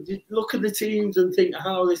 No. Just look at the teams and think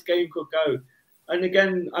how this game could go. And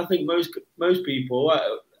again, I think most people,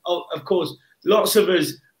 of course, lots of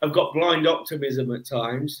us have got blind optimism at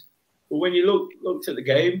times. But when you looked at the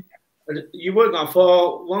game, you weren't that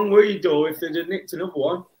far. One were you, though, if they'd have nicked another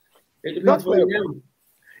one. It depends what you do.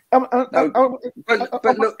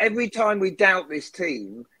 But look, every time we doubt this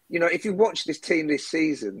team, you know, if you watch this team this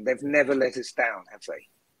season, they've never let us down, have they?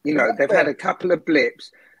 You know, they've had a couple of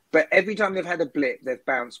blips, but every time they've had a blip, they've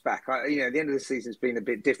bounced back. You know, the end of the season's been a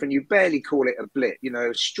bit different. You barely call it a blip, you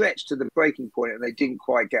know, stretched to the breaking point and they didn't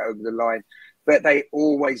quite get over the line, but they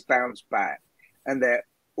always bounce back. And they're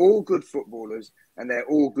all good footballers and they're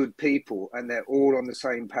all good people and they're all on the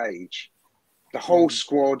same page. The whole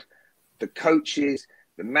squad, the coaches,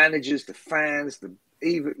 the managers, the fans, the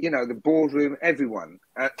boardroom, everyone.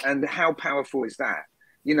 And how powerful is that?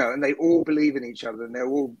 You know, and they all believe in each other and they're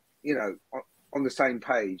all, you know, on the same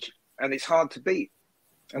page. And it's hard to beat.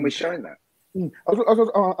 And we're showing that.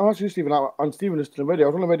 I asked you, Stephen, and Stephen listened to the radio. I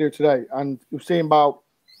was on the radio today and you were saying about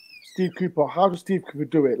Steve Cooper. How does Steve Cooper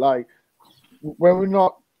do it? Like, when we're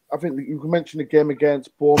not, I think you mentioned the game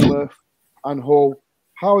against Bournemouth and Hull.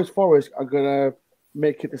 How is Forest are going to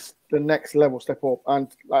make it the next level, step up? And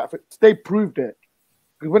like, they proved it.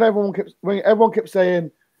 Because when everyone kept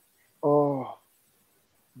saying, "Oh,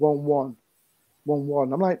 1-1,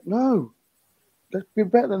 1-1," I'm like, no, let's be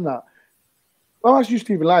better than that. I'll ask you,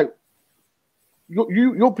 Stephen. Like,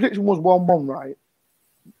 your prediction was 1-1, right?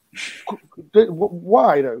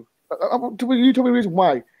 Why though? You tell me the reason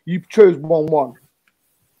why you chose 1-1.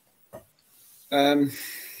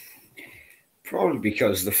 Probably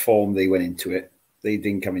because the form they went into it, they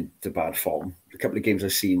didn't come into bad form. The last couple of games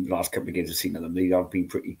I've seen of them, they have been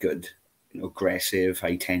pretty good. You know, aggressive, high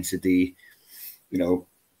intensity. You know,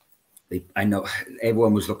 I know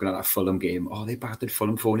everyone was looking at that Fulham game. Oh, they battered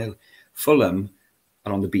Fulham 4-0. Fulham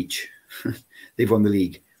are on the beach. They've won the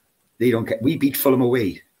league. They don't get. We beat Fulham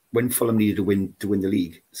away when Fulham needed to win the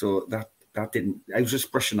league. So that didn't. I was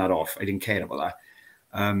just brushing that off. I didn't care about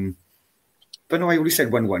that. But no, I only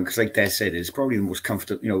said 1-1 because, like Des said, it's probably the most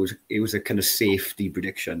comfortable. You know, it was a kind of safety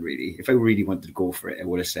prediction, really. If I really wanted to go for it, I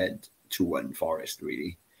would have said 2-1 Forest,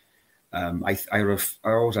 really. I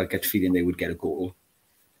always had a gut feeling they would get a goal.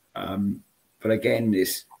 But again,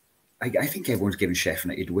 I think everyone's giving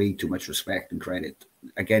Sheffield United way too much respect and credit.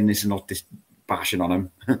 Again, this is not this bashing on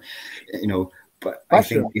them, you know. But I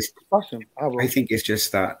think it's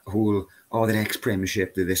just that whole the next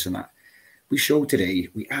Premiership, this and that. We showed today,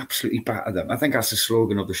 we absolutely battered them. I think that's the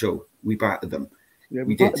slogan of the show. We battered them. Yeah,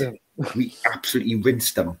 we did. Them. We absolutely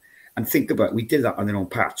rinsed them. And think about it, we did that on their own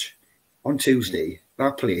patch. On Tuesday,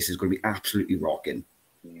 that place is going to be absolutely rocking,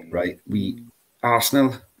 right?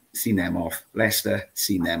 Arsenal, seen them off. Leicester,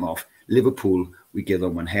 seen them off. Liverpool, we give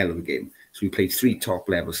them one hell of a game. So we played 3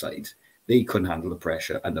 top-level sides. They couldn't handle the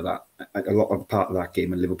pressure under that. A lot of part of that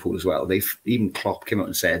game in Liverpool as well. Even Klopp came out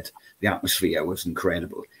and said the atmosphere was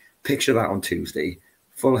incredible. Picture that on Tuesday,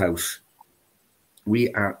 full house.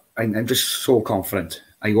 I'm just so confident.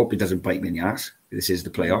 I hope it doesn't bite me in the ass. This is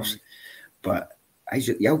the playoffs. But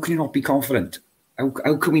how can you not be confident? How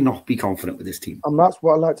can we not be confident with this team? And that's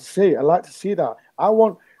what I like to see. I like to see that. I'm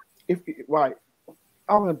going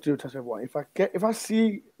to do a test everyone. If I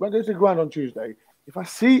see when there's a ground on Tuesday, if I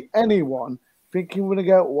see anyone thinking we're gonna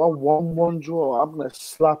get a 1-1 draw, I'm gonna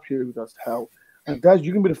slap you. That's hell. And Des,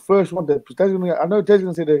 you can be the first one. I know Des is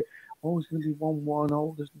gonna say it's gonna be 1-1.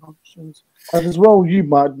 Oh, there's nonsense. And as well, you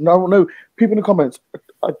might. No, people in the comments.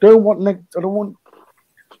 I don't want.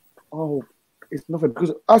 Oh, it's nothing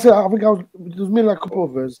because I think there was me and like a couple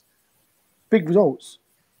of us. Big results.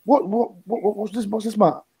 What's this? What's this,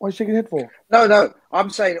 Matt? What are you shaking your head for? No. I'm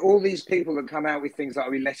saying all these people that come out with things like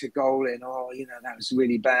we let a goal in, that was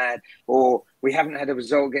really bad, or we haven't had a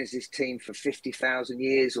result against this team for 50,000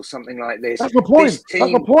 years or something like this. That's my point. This team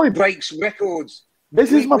That's my point. breaks records.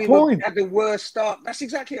 This is my point. Had the worst start. That's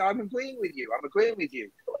exactly. I'm agreeing with you.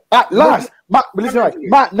 At last, Matt, listen,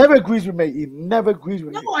 Matt never agrees with me. He never agrees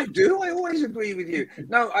with me. No, I do. I always agree with you.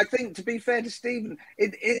 No, I think, to be fair to Stephen,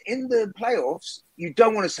 in the playoffs, you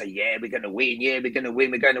don't want to say, yeah, we're going to win. Yeah, we're going to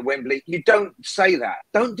win. We're going to Wembley. You don't say that.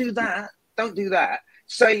 Don't do that. Don't do that.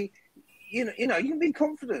 Say, you can be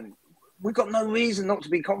confident. We've got no reason not to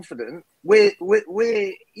be confident. We're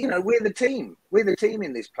the team. We're the team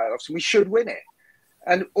in this playoffs. We should win it.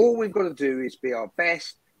 And all we've got to do is be our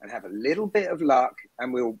best and have a little bit of luck,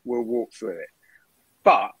 and we'll walk through it.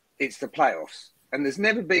 But it's the playoffs, and there's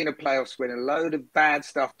never been a playoffs when a load of bad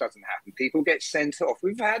stuff doesn't happen. People get sent off.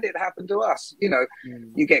 We've had it happen to us.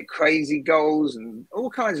 You get crazy goals and all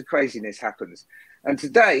kinds of craziness happens. And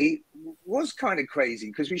today was kind of crazy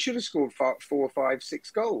because we should have scored 4, 5, 6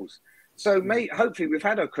 goals. So hopefully we've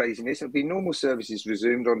had our craziness. It'll be normal services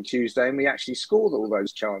resumed on Tuesday, and we actually scored all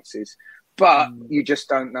those chances. But you just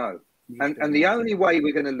don't know. And the only way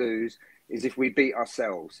we're going to lose is if we beat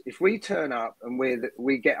ourselves. If we turn up and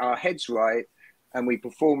we get our heads right and we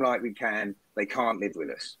perform like we can, they can't live with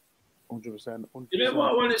us. 100%. You know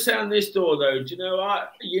what I want to say on this door, though? Do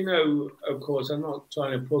you know, of course, I'm not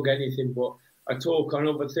trying to plug anything, but I talk on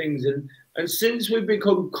other things. And since we've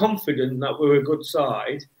become confident that we're a good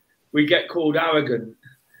side, we get called arrogant.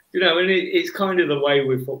 And it's kind of the way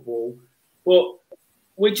with football. But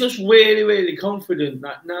we're just really, really confident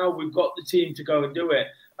that now we've got the team to go and do it.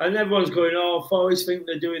 And everyone's going, Forest think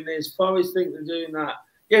they're doing this, Forest think they're doing that.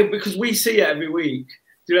 Yeah, because we see it every week.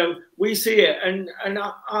 We see it. And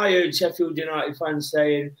I heard Sheffield United fans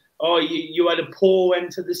saying, you had a poor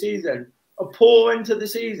end to the season. A poor end to the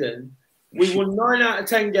season? We won 9 out of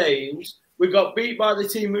 10 games. We got beat by the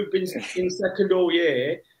team who've been in second all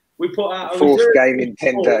year. We put out a 4th game in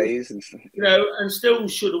 10 days. And still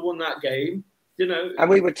should have won that game. And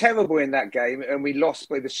we were terrible in that game, and we lost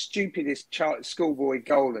by the stupidest schoolboy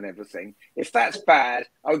goal and everything. If that's bad,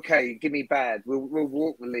 okay, give me bad. We'll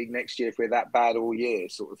walk the league next year if we're that bad all year,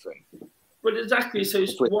 sort of thing. But exactly. So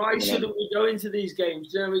why shouldn't we go into these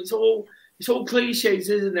games? It's all cliches,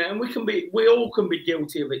 isn't it? And we all can be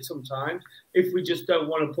guilty of it sometimes if we just don't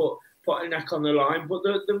want to put a neck on the line. But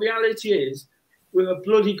the reality is, we're a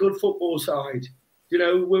bloody good football side.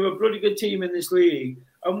 We're a bloody good team in this league.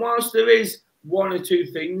 And whilst there is 1 or 2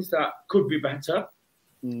 things that could be better,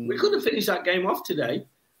 we could have finished that game off today,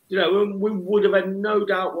 and we would have had no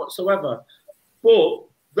doubt whatsoever. But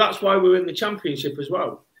that's why we're in the Championship as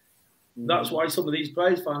well. That's why some of these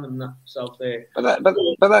players find themselves there. But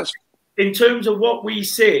that's in terms of what we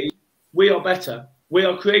see, we are better. We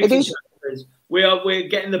are creating chances. We're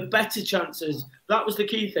getting the better chances. That was the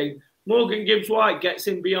key thing. Morgan Gibbs-White gets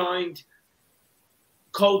in behind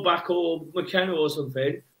Colback or McKenna or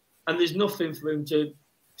something, and there's nothing for him to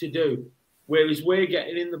do. Whereas we're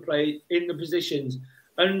getting in the positions.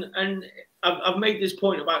 And I've made this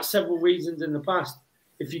point about several reasons in the past.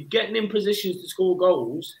 If you're getting in positions to score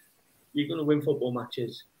goals, you're going to win football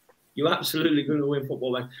matches. You're absolutely going to win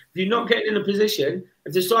football matches. If you're not getting in a position,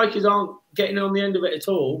 if the strikers aren't getting on the end of it at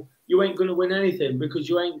all, you ain't going to win anything because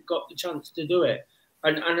you ain't got the chance to do it.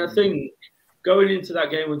 And I think going into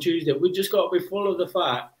that game on Tuesday, we've just got to be full of the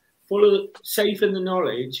fact, safe in the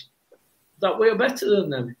knowledge that we're better than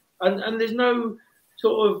them. And there's no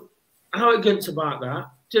sort of arrogance about that.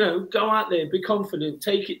 Go out there, be confident,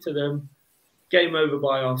 take it to them, game over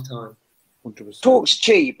by half time. 100%. Talk's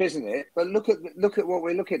cheap, isn't it? But look at what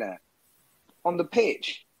we're looking at on the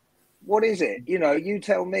pitch. What is it? You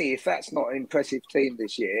tell me if that's not an impressive team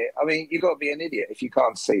this year. I mean, you've got to be an idiot if you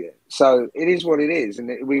can't see it. So it is what it is.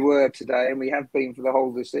 And we were today, and we have been for the whole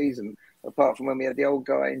of the season, apart from when we had the old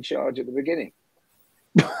guy in charge at the beginning.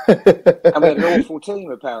 And we had an awful team,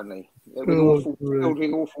 apparently. Filled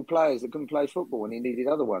with awful players that couldn't play football, and he needed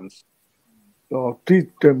other ones. Oh, please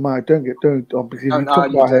don't mind. Don't.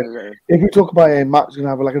 Because if we talk about him, Matt's gonna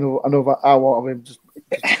have like another hour of him just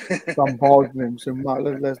bombarding him. So Matt,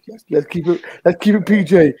 let's keep it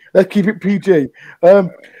PG. Let's keep it PG.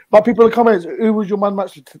 But people in the comments, who was your man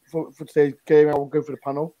match for today's game? I will go for the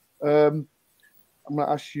panel. I'm gonna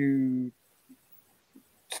ask you,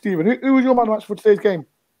 Stephen, who was your man match for today's game?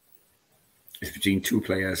 It's between 2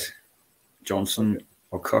 players, Johnson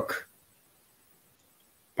or Cook.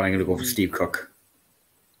 But I'm going to go for Steve Cook.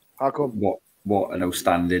 How come? What an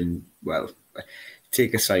outstanding,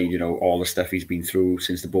 take aside, all the stuff he's been through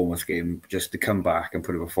since the Bournemouth game, just to come back and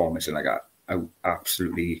put a performance in like an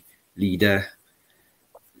absolutely leader,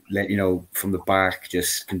 from the back,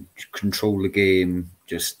 just control the game.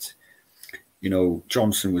 Just,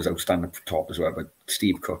 Johnson was outstanding up top as well, but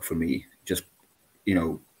Steve Cook for me just,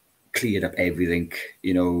 cleared up everything.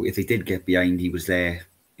 If they did get behind, he was there.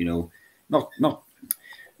 Not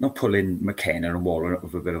pulling McKenna and Waller out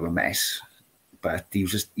of a bit of a mess, but you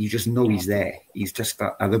just know he's there. He's just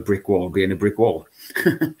that other brick wall being a brick wall.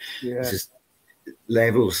 Yeah. It's just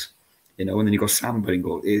levels, and then you got Samba and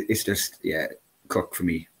goal. It's just, Cook for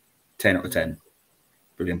me, 10 out of 10.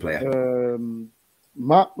 Brilliant player.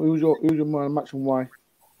 Matt, who's your man of match and why?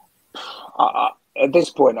 At this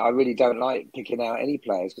point, I really don't like picking out any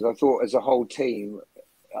players because I thought as a whole team,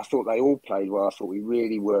 I thought they all played well. I thought we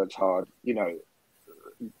really worked hard.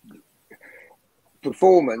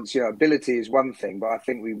 Performance, ability is one thing, but I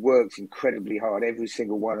think we worked incredibly hard. Every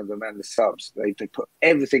single one of them and the subs, they put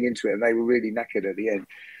everything into it, and they were really knackered at the end.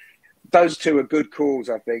 Those two are good calls,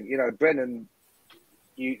 I think. Brennan,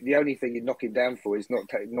 the only thing you're knocking down for is not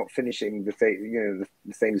finishing the thing,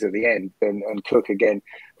 the things at the end, and Cook again.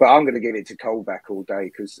 But I'm going to give it to Colback all day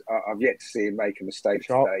because I've yet to see him make a mistake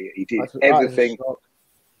today. He did everything.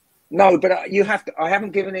 No, but you have to. I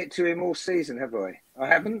haven't given it to him all season, have I? I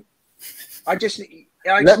haven't. Let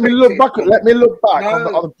me look back. No,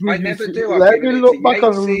 on the I never do. Let me look back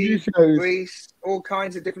on the review shows. Greece, all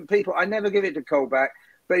kinds of different people. I never give it to Colback,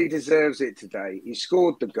 but he deserves it today. He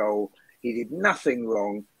scored the goal. He did nothing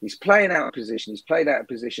wrong. He's playing out of position. He's played out of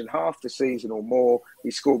position half the season or more.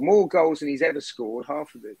 He scored more goals than he's ever scored.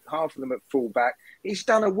 Half of them at full back. He's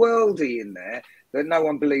done a worldie in there that no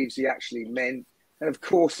one believes he actually meant, and of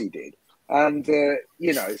course he did. And,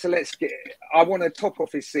 so let's get... I want to top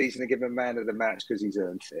off his season and give him man of the match because he's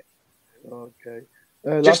earned it. Okay.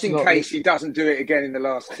 Just in case he doesn't do it again in the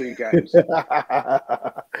last 2 games.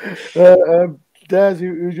 Des,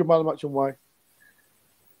 who's your man of the match and why?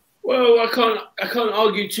 Well, I can't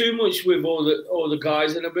argue too much with all the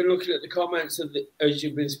guys, and I've been looking at the comments as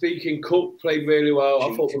you've been speaking. Cook played really well.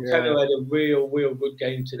 I thought McKenna had a real good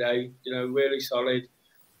game today. Really solid.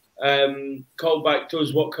 Colback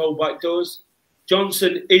does what Colback does.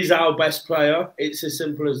 Johnson is our best player. It's as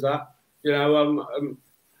simple as that.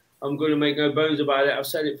 I'm going to make no bones about it. I've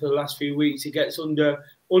said it for the last few weeks. He gets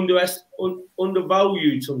undervalued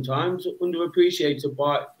sometimes,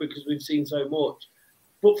 underappreciated because we've seen so much.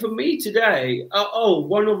 But for me today,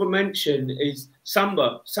 one other mention is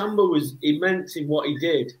Samba. Samba was immense in what he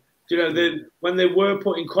did. When they were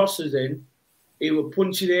putting crosses in, he was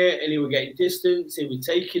punching it and he was getting distance. He was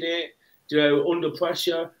taking it, under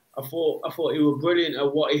pressure. I thought he was brilliant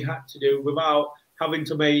at what he had to do without having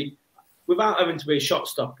to be a shot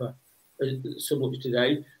stopper so much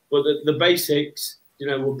today. But the basics,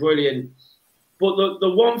 were brilliant. But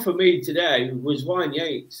the one for me today was Ryan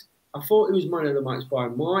Yates. I thought he was man of the match by a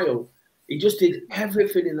mile. He just did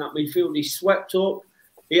everything in that midfield. He swept up.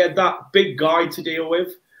 He had that big guy to deal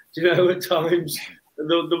with, at times.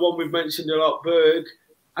 The one we've mentioned a lot, Berg.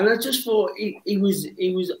 And I just thought he was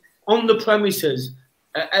on the premises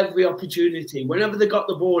at every opportunity. Whenever they got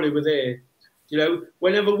the ball, he was there.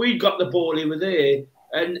 Whenever we got the ball, he was there.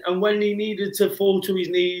 And when he needed to fall to his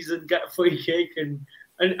knees and get a free kick, and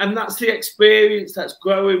that's the experience that's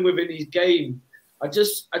growing within his game.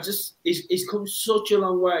 He's come such a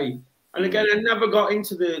long way. And again, I never got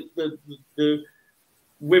into the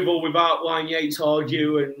with or without Ryan Yates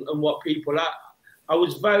argue and what people at. I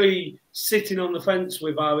was very sitting on the fence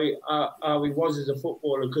with how he was as a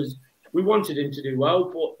footballer because we wanted him to do well,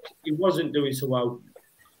 but he wasn't doing so well.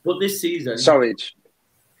 But this season has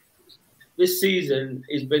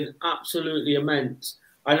been absolutely immense.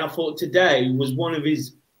 And I thought today was one of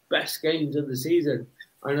his best games of the season.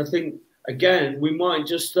 And I think, again, we might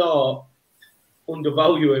just start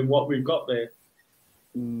undervaluing what we've got there.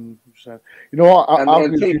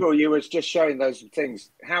 People, you was just showing those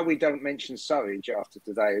things. How we don't mention Surridge after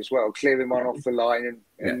today as well, clearing one off the line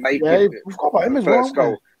and making we've got about him as first well,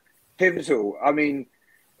 goal pivotal. I mean,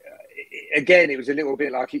 again, it was a little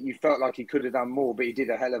bit like you felt like he could have done more, but he did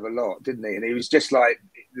a hell of a lot, didn't he? And he was just like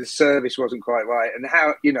the service wasn't quite right, and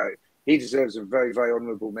how he deserves a very, very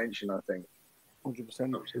honourable mention. I think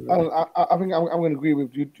 100%. I think I'm going to agree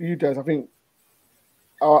with you, Des. I think.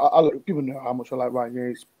 People know how much I like Ryan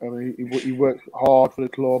Yates. I mean, he works hard for the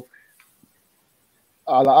club.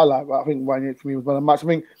 I think Ryan Yates for me was one of the match. I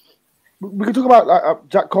mean, we could talk about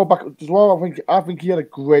Jack Colback as well. I think he had a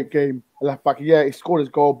great game left back. Yeah, he scored his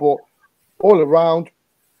goal, but all around,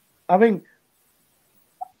 I think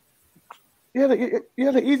he had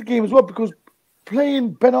an easy game as well because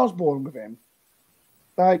playing Ben Osborne with him,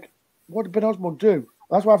 like, what did Ben Osborne do?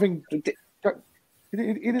 That's why I think. He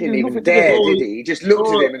didn't even dare, did he? He just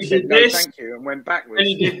looked at him and said, "No, thank you," and went backwards. And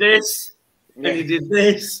he did this, and he did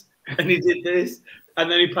this, and he did this, and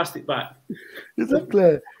then he passed it back.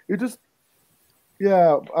 Exactly. He just,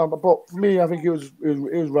 yeah. But for me, I think it was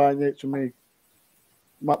Ryan Yates for me.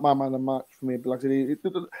 My man of the match for me. But like I said,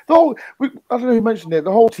 the whole, I don't know who mentioned it.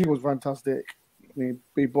 The whole team was fantastic. I mean,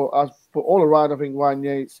 but all around, I think Ryan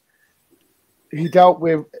Yates, he dealt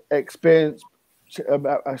with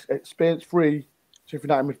experience-free Sheffield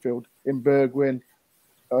United midfield in Bergwijn,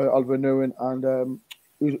 Oliver Nguyen, and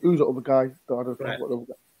who's the other guy? I don't know what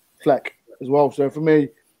the Fleck as well. So for me,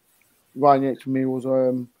 Ryan Yates for me was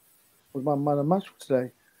my man of the match for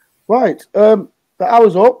today. Right, the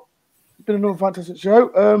hour's up. It's been another fantastic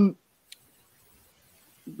show.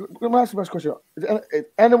 Let me ask the first question. Is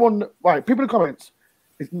anyone right? People in the comments.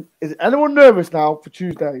 Is anyone nervous now for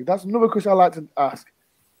Tuesday? That's another question I like to ask.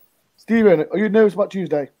 Stephen, are you nervous about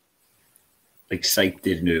Tuesday?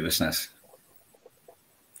 Excited nervousness,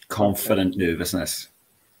 confident nervousness.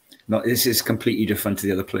 No, this is completely different to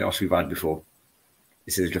the other playoffs we've had before.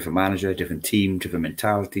 This is a different manager, different team, different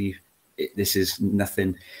mentality. This is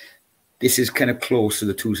nothing. This is kind of close to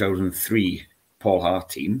the 2003 Paul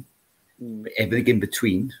Hart team. But everything in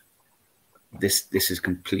between, this is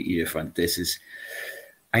completely different. This is.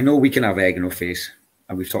 I know we can have egg in our face,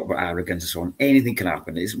 and we've talked about arrogance and so on. Anything can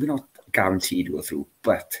happen. We're not guaranteed to go through,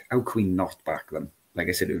 but how can we not back them? Like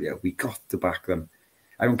I said earlier, we got to back them.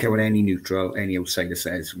 I don't care what any neutral, any outsider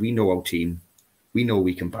says. We know our team. We know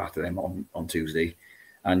we can batter them on Tuesday.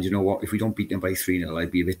 And you know what? If we don't beat them by 3-0,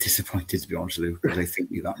 I'd be a bit disappointed, to be honest with you, because I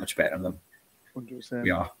think we're that much better than them. 100%.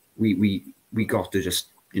 We are. We got to just,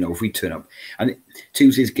 if we turn up. And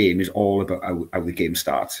Tuesday's game is all about how the game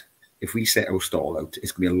starts. If we set our stall out,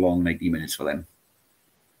 it's going to be a long 90 minutes for them.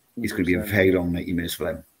 It's going to be a very long 90 minutes for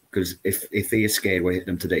them. Because if they are scared we're hitting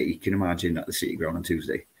them today, you can imagine at the City Ground on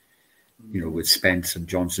Tuesday. With Spence and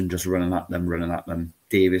Johnson just running at them.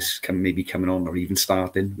 Davis maybe coming on or even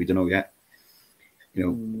starting. We don't know yet.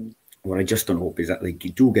 What I just don't hope is that they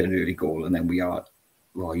do get an early goal and then we are,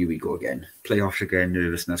 well, here we go again. Playoffs again,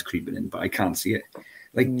 nervousness creeping in, but I can't see it.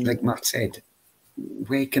 Like Matt said,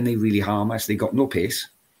 where can they really harm us? They got no pace.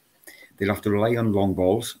 They'll have to rely on long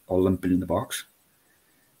balls or lumping in the box.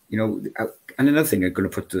 And another thing I'm going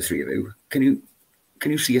to put to the three of you, can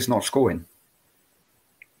you see us not scoring?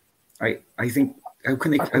 I think how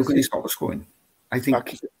can they stop us scoring? I think I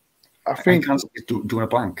can't see us doing a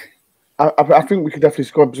blank. I think we can definitely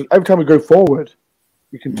score because every time we go forward,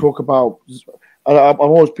 we can talk about. I've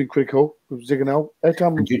always been critical with Ziganel. Every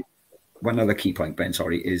time. One other key point, Ben,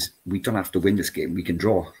 is we don't have to win this game. We can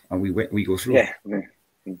draw and we go through. Yeah.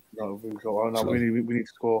 No, we need to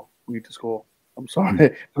score. We need to score. I'm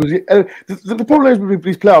sorry. Because the problem is with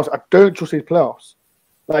these playoffs, I don't trust these playoffs.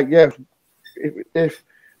 If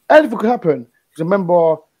anything could happen, because I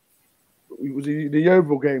remember it was the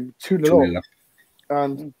Yeovil game, 2-0 up.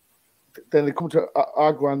 And then they come to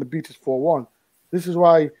our ground and beat us 4-1. This is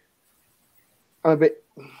why I'm a bit.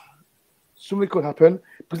 Something could happen.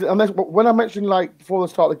 Because when I mentioned, before the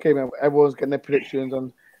start of the game, everyone's getting their predictions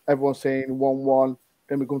and everyone's saying 1-1,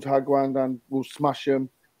 then we come to our ground and we'll smash them.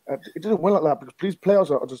 It doesn't work like that because these players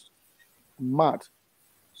are just mad.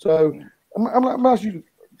 So I'm asking you,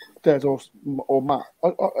 Des or Matt,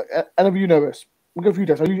 any of you nervous? We'll go for you,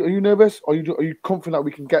 Des. Are you nervous? Or are you confident that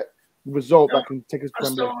we can get the result that can take us to I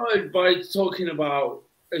started by talking about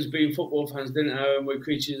us being football fans, didn't I? And we're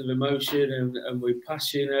creatures of emotion and we're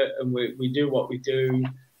passionate and we do what we do.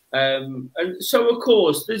 And so, of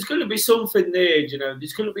course, there's going to be something there,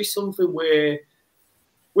 There's going to be something where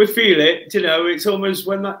we feel it, It's almost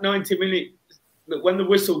when that 90-minute, when the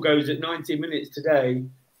whistle goes at 90 minutes today,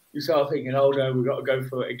 you start thinking, oh no, we've got to go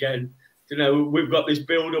for it again. We've got this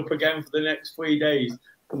build-up again for the next 3 days.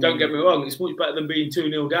 Don't get me wrong, it's much better than being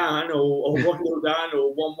 2-0 down or 1-0 down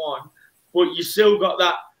or 1-1. But you still got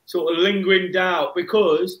that sort of lingering doubt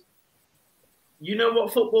because you know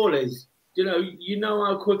what football is. You know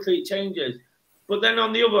how quickly it changes. But then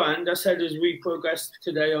on the other hand, I said as we progressed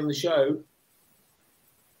today on the show,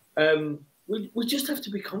 we just have to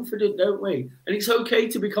be confident, don't we? And it's okay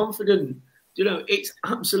to be confident. It's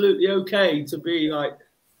absolutely okay to be like,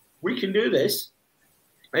 we can do this.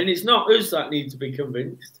 And it's not us that need to be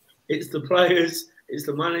convinced. It's the players, it's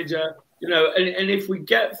the manager, and if we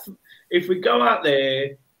go out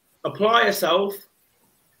there, apply ourselves,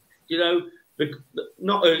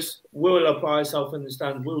 not us, we'll apply ourselves in the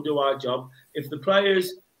stand, we'll do our job. If the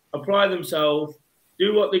players apply themselves,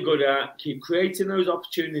 do what they're good at, keep creating those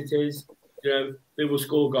opportunities, they will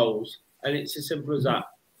score goals. And it's as simple as that.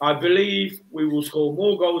 I believe we will score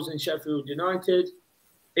more goals than Sheffield United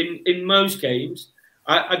in most games.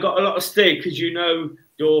 I got a lot of stick, as you know,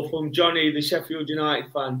 Dor, from Johnny, the Sheffield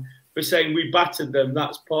United fan, for saying we battered them.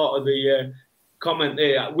 That's part of the comment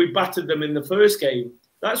there. We battered them in the first game.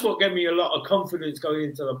 That's what gave me a lot of confidence going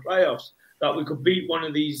into the playoffs, that we could beat one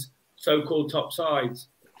of these so-called top sides.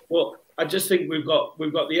 But I just think we've got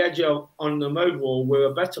the edge on them overall.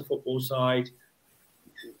 We're a better football side.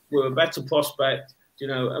 We're a better prospect, you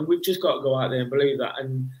know, and we've just got to go out there and believe that.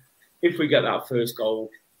 And if we get that first goal,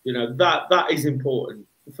 you know, that is important.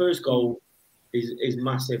 The first goal is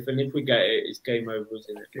massive, and if we get it, it's game over,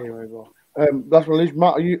 isn't it? Game over. Last one, Liz.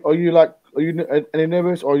 Matt, are you any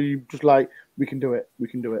nervous, or are you just like, we can do it? We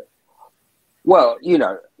can do it. Well, you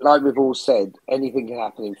know, like we've all said, anything can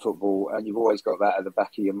happen in football, and you've always got that at the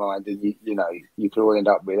back of your mind, and you know, you can all end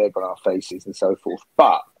up with egg on our faces and so forth.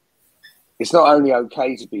 But it's not only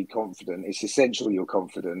okay to be confident; it's essential you're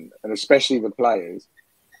confident, and especially the players.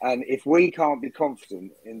 And if we can't be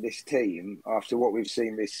confident in this team after what we've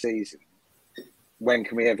seen this season, when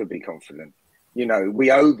can we ever be confident? You know, we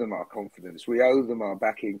owe them our confidence. We owe them our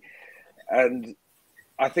backing. And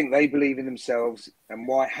I think they believe in themselves. And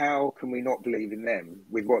how can we not believe in them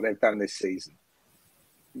with what they've done this season?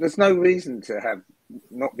 There's no reason to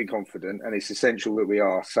not be confident. And it's essential that we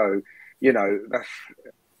are. So, you know,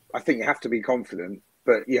 I think you have to be confident,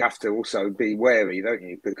 but you have to also be wary, don't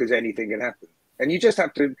you? Because anything can happen. And you just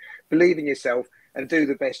have to believe in yourself and do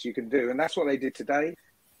the best you can do. And that's what they did today.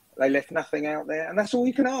 They left nothing out there. And that's all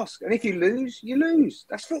you can ask. And if you lose, you lose.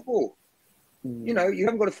 That's football. You know, you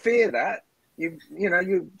haven't got to fear that. You know,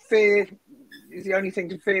 your fear is the only thing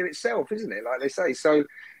to fear itself, isn't it? Like they say. So,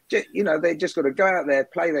 you know, they just got to go out there,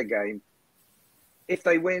 play their game. If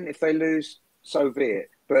they win, if they lose, so be it.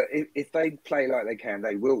 But if they play like they can,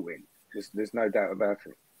 they will win. There's no doubt about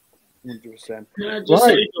it. 100%. Yeah, just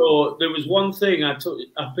say, there was one thing I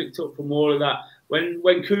picked up from all of that.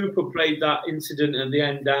 When Cooper played that incident at the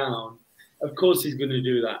end down, of course he's going to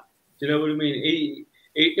do that. Do you know what I mean?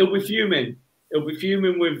 He'll be fuming. He'll be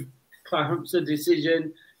fuming with perhaps a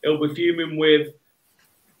decision. He'll be fuming with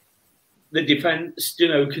the defence, you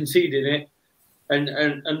know, conceding it, and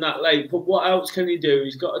that late. But what else can he do?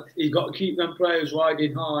 He's got to keep them players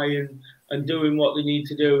riding high and doing what they need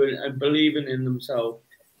to do and believing in themselves.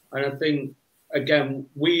 And I think, again,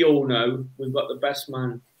 we all know we've got the best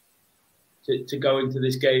man to go into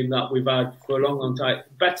this game that we've had for a long, long time.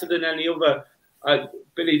 Better than any other.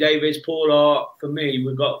 Billy Davis, Paul Hart, for me,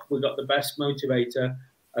 we've got the best motivator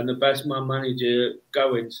and the best man manager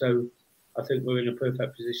going. So I think we're in a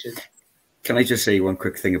perfect position. Can I just say one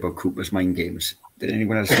quick thing about Cooper's mind games? Did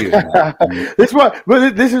anyone else hear that?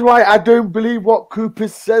 This is why I don't believe what Cooper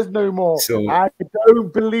says no more. So I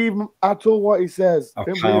don't believe at all what he says.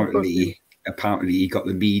 Apparently he got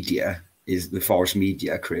the Forest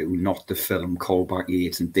media crew not to film callback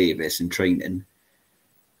Yates and Davis in training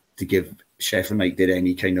to give Sheffield United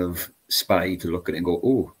any kind of spy to look at it and go,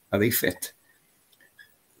 oh, are they fit?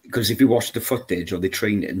 Because if you watch the footage of the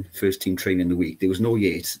training, first team training the week, there was no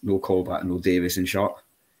Yates, no Colback, no Davis in shot.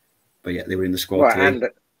 But yet they were in the squad today.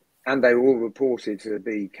 And they were all reported to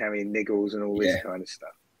be carrying niggles and all this kind of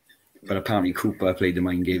stuff. But apparently Cooper played the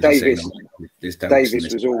mind games. Davis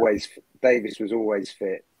was always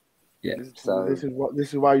fit. Yeah. So this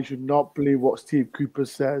is why you should not believe what Steve Cooper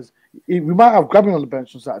says. We might have Grabban on the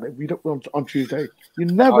bench on Saturday. We don't on Tuesday. You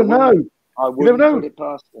never know. You never know. Put it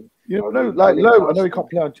past them. You never know. Like Lowe, I know he can't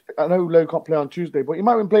play. I know Lowe can't play on Tuesday, but he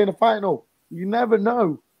might be playing a final. You never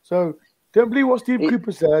know. So don't believe what Steve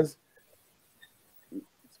Cooper says.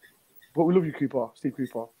 But we love you, Cooper. Steve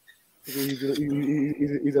Cooper.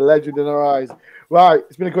 He's a legend in our eyes. Right,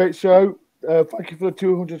 it's been a great show. Thank you for the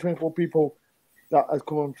 224 people that has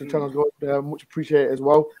come on to the channel. Much appreciated as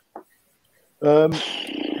well.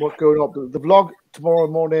 What's going on? The vlog tomorrow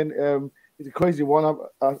morning is a crazy one.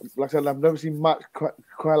 Like I said, I've never seen Matt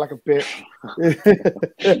cry like a bitch.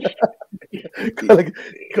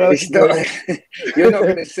 You're not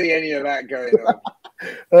going to see any of that going on.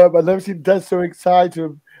 I've never seen Des so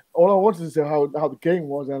excited. All I wanted to say how the game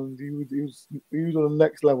was, and he was on the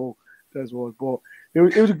next level. Des was, but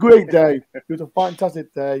it was a great day. It was a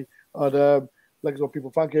fantastic day, and like I said,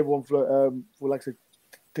 people, thank everyone for like I said,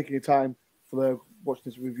 taking your time for watching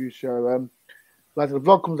this review show. Like I said, the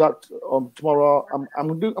vlog comes out tomorrow.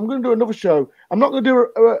 I'm going to do another show. I'm not going to do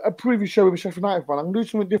a preview show with a Sheffield United fan. I'm going to do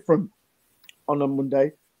something different on a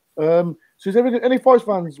Monday. So if any Forest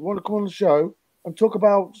fans want to come on the show and talk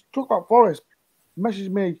about Forest, message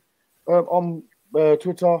me on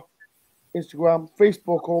Twitter, Instagram,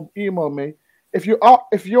 Facebook, or email me. If you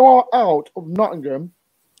are out of Nottingham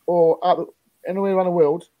or anywhere around the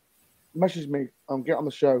world, message me and get on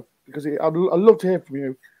the show, because I'd love to hear from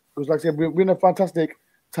you. Because, like I said, we're in a fantastic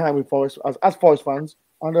time with Forest as Forest fans,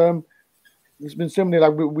 and there's been so many.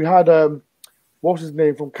 Like we had what's his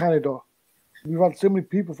name from Canada. We've had so many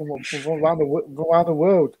people from around the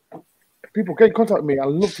world. People get in contact with me. I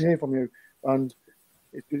love to hear from you, and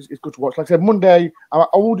it's good to watch. Like I said, Monday I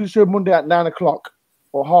will do the show Monday at 9 o'clock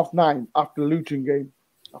or 9:30 after the Luton game.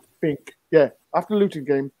 I think, yeah, after the Luton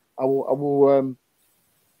game, I will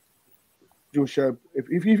do a show.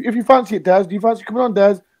 If you fancy it, Des, do you fancy coming on,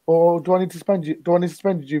 Des, or do I need to suspend you? Do I need to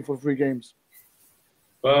suspend you for 3 games?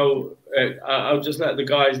 Well, I'll just let the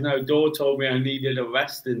guys know. Dore told me I needed a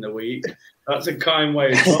rest in the week. That's a kind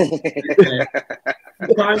way of talking, isn't it?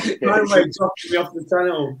 Kind way of talking me off the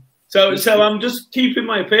tunnel. So I'm just keeping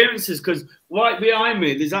my appearances because right behind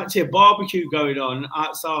me there's actually a barbecue going on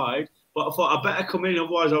outside. But I thought I better come in,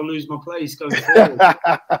 otherwise I'll lose my place going forward.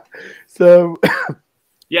 So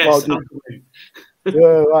yes, well,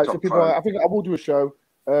 yeah, right. So people, I think I will do a show.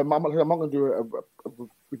 I'm not going to do a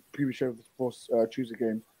preview show for Tuesday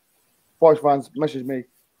game. Forest fans, message me,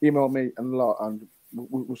 email me, and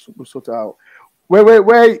we'll sort it out.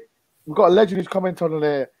 Wait! We've got a legend who's commenting on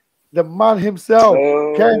there. The man himself,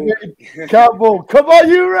 Kevin Campbell. Come on,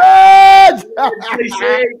 you Reds!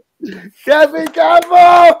 Kevin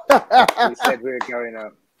Campbell. He said we were going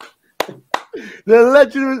up. The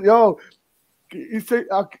legend, he said,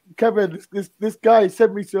 Kevin, this guy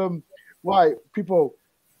sent me some. Right, people.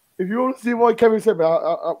 If you want to see what Kevin sent me,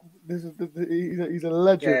 he's a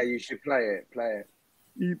legend. Yeah, you should play it. Play it.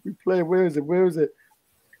 You play it. Where is it? Where is it?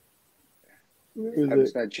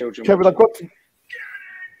 Children Kevin, I've got to.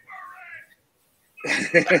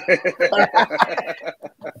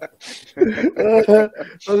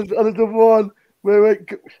 Another one.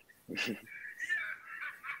 Wait.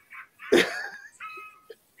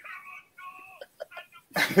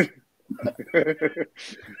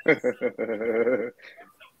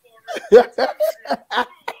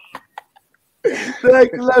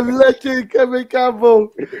 Legend, Kevin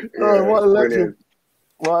Campbell. Oh, what a legend. Brilliant.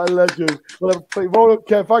 What a legend. Well,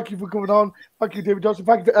 Kev, thank you for coming on. Thank you, David Johnson.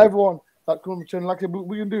 Thank you to everyone that comes to. Like I said,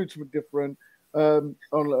 we can do something different on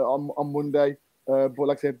Monday. But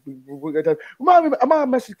like I said, we're going to. I might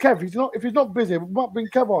message Kev. If he's not busy, we might bring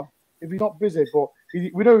Kev on. If he's not busy, but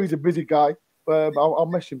we know he's a busy guy. I'll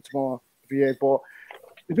message him tomorrow if he is. But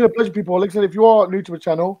it's been a pleasure, people. Like I said, if you are new to the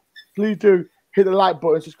channel, please do hit the like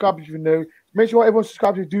button, subscribe if you're new. Make sure everyone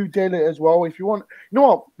subscribes to Do Daily as well. If you want, you know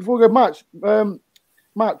what? Before we go, Matt,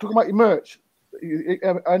 talk about your merch.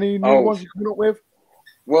 Any new ones you're coming up with?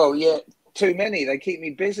 Well, yeah, too many. They keep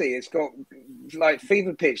me busy. It's got like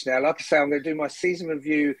fever pitch now. Like I say, I'm going to do my season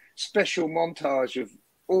review special montage of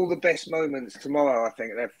all the best moments tomorrow. I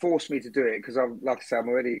think they've forced me to do it because like I say, I'm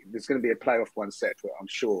already. There's going to be a playoff one separate. I'm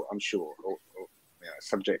sure. Or,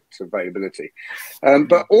 subject to availability.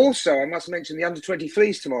 But also, I must mention the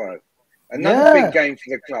under-23s tomorrow. Another big game for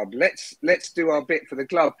the club. Let's do our bit for the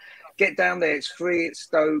club. Get down there. It's free. It's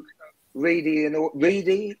Stoke. Reedy,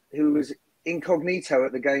 who was incognito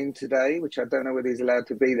at the game today, which I don't know whether he's allowed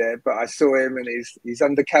to be there, but I saw him and he's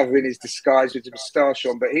undercover in his disguise with a moustache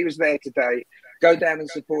on. But he was there today. Go down and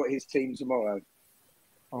support his team tomorrow.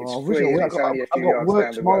 It's free. I've got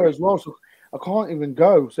work tomorrow as well, so I can't even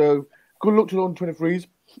go. So good luck to the under-23s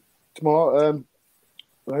tomorrow.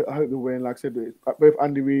 I hope they win. Like I said, both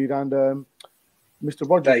Andy Reid and Mr.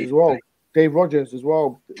 Rogers as well. Dave Rogers as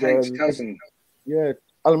well. Tank's cousin. Yeah,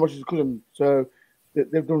 Alan Rogers' cousin. So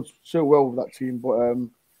they've done so well with that team. But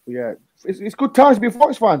yeah, it's good times to be a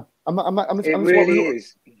Forest fan. It really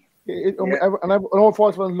is. And all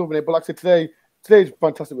Forest fans loving it. But like I said, today's a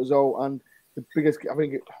fantastic result and the biggest. I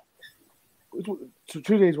think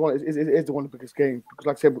Tuesday's one is the one of the biggest games because,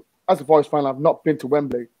 like I said, as a Forest fan, I've not been to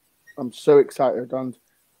Wembley. I'm so excited and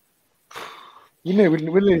we're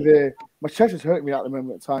nearly there. My chest is hurting me at the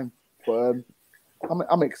moment of time, but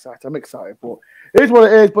I'm excited. But it is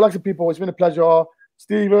what it is. But like I said, people, it's been a pleasure.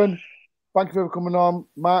 Stephen, thank you for coming on.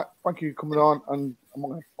 Matt, thank you for coming on. And I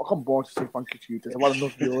can't bother to say thank you to you. I've had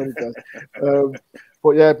enough of you already.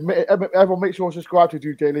 But yeah, everyone make sure to subscribe to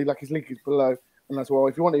Do Daily. Like his link is below. And as well,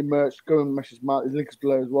 if you want any merch, go and message Matt. His link is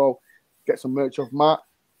below as well. Get some merch off Matt.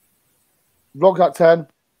 Vlog's at 10.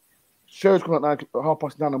 Show's coming at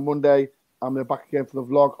 9:30 on Monday. And we're back again for the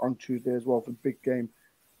vlog on Tuesday as well for the big game.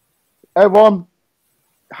 Everyone,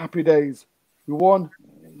 happy days. We won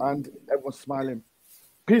and everyone's smiling.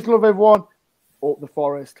 Peace, love, everyone. Up the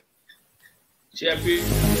Forest. Sheffield.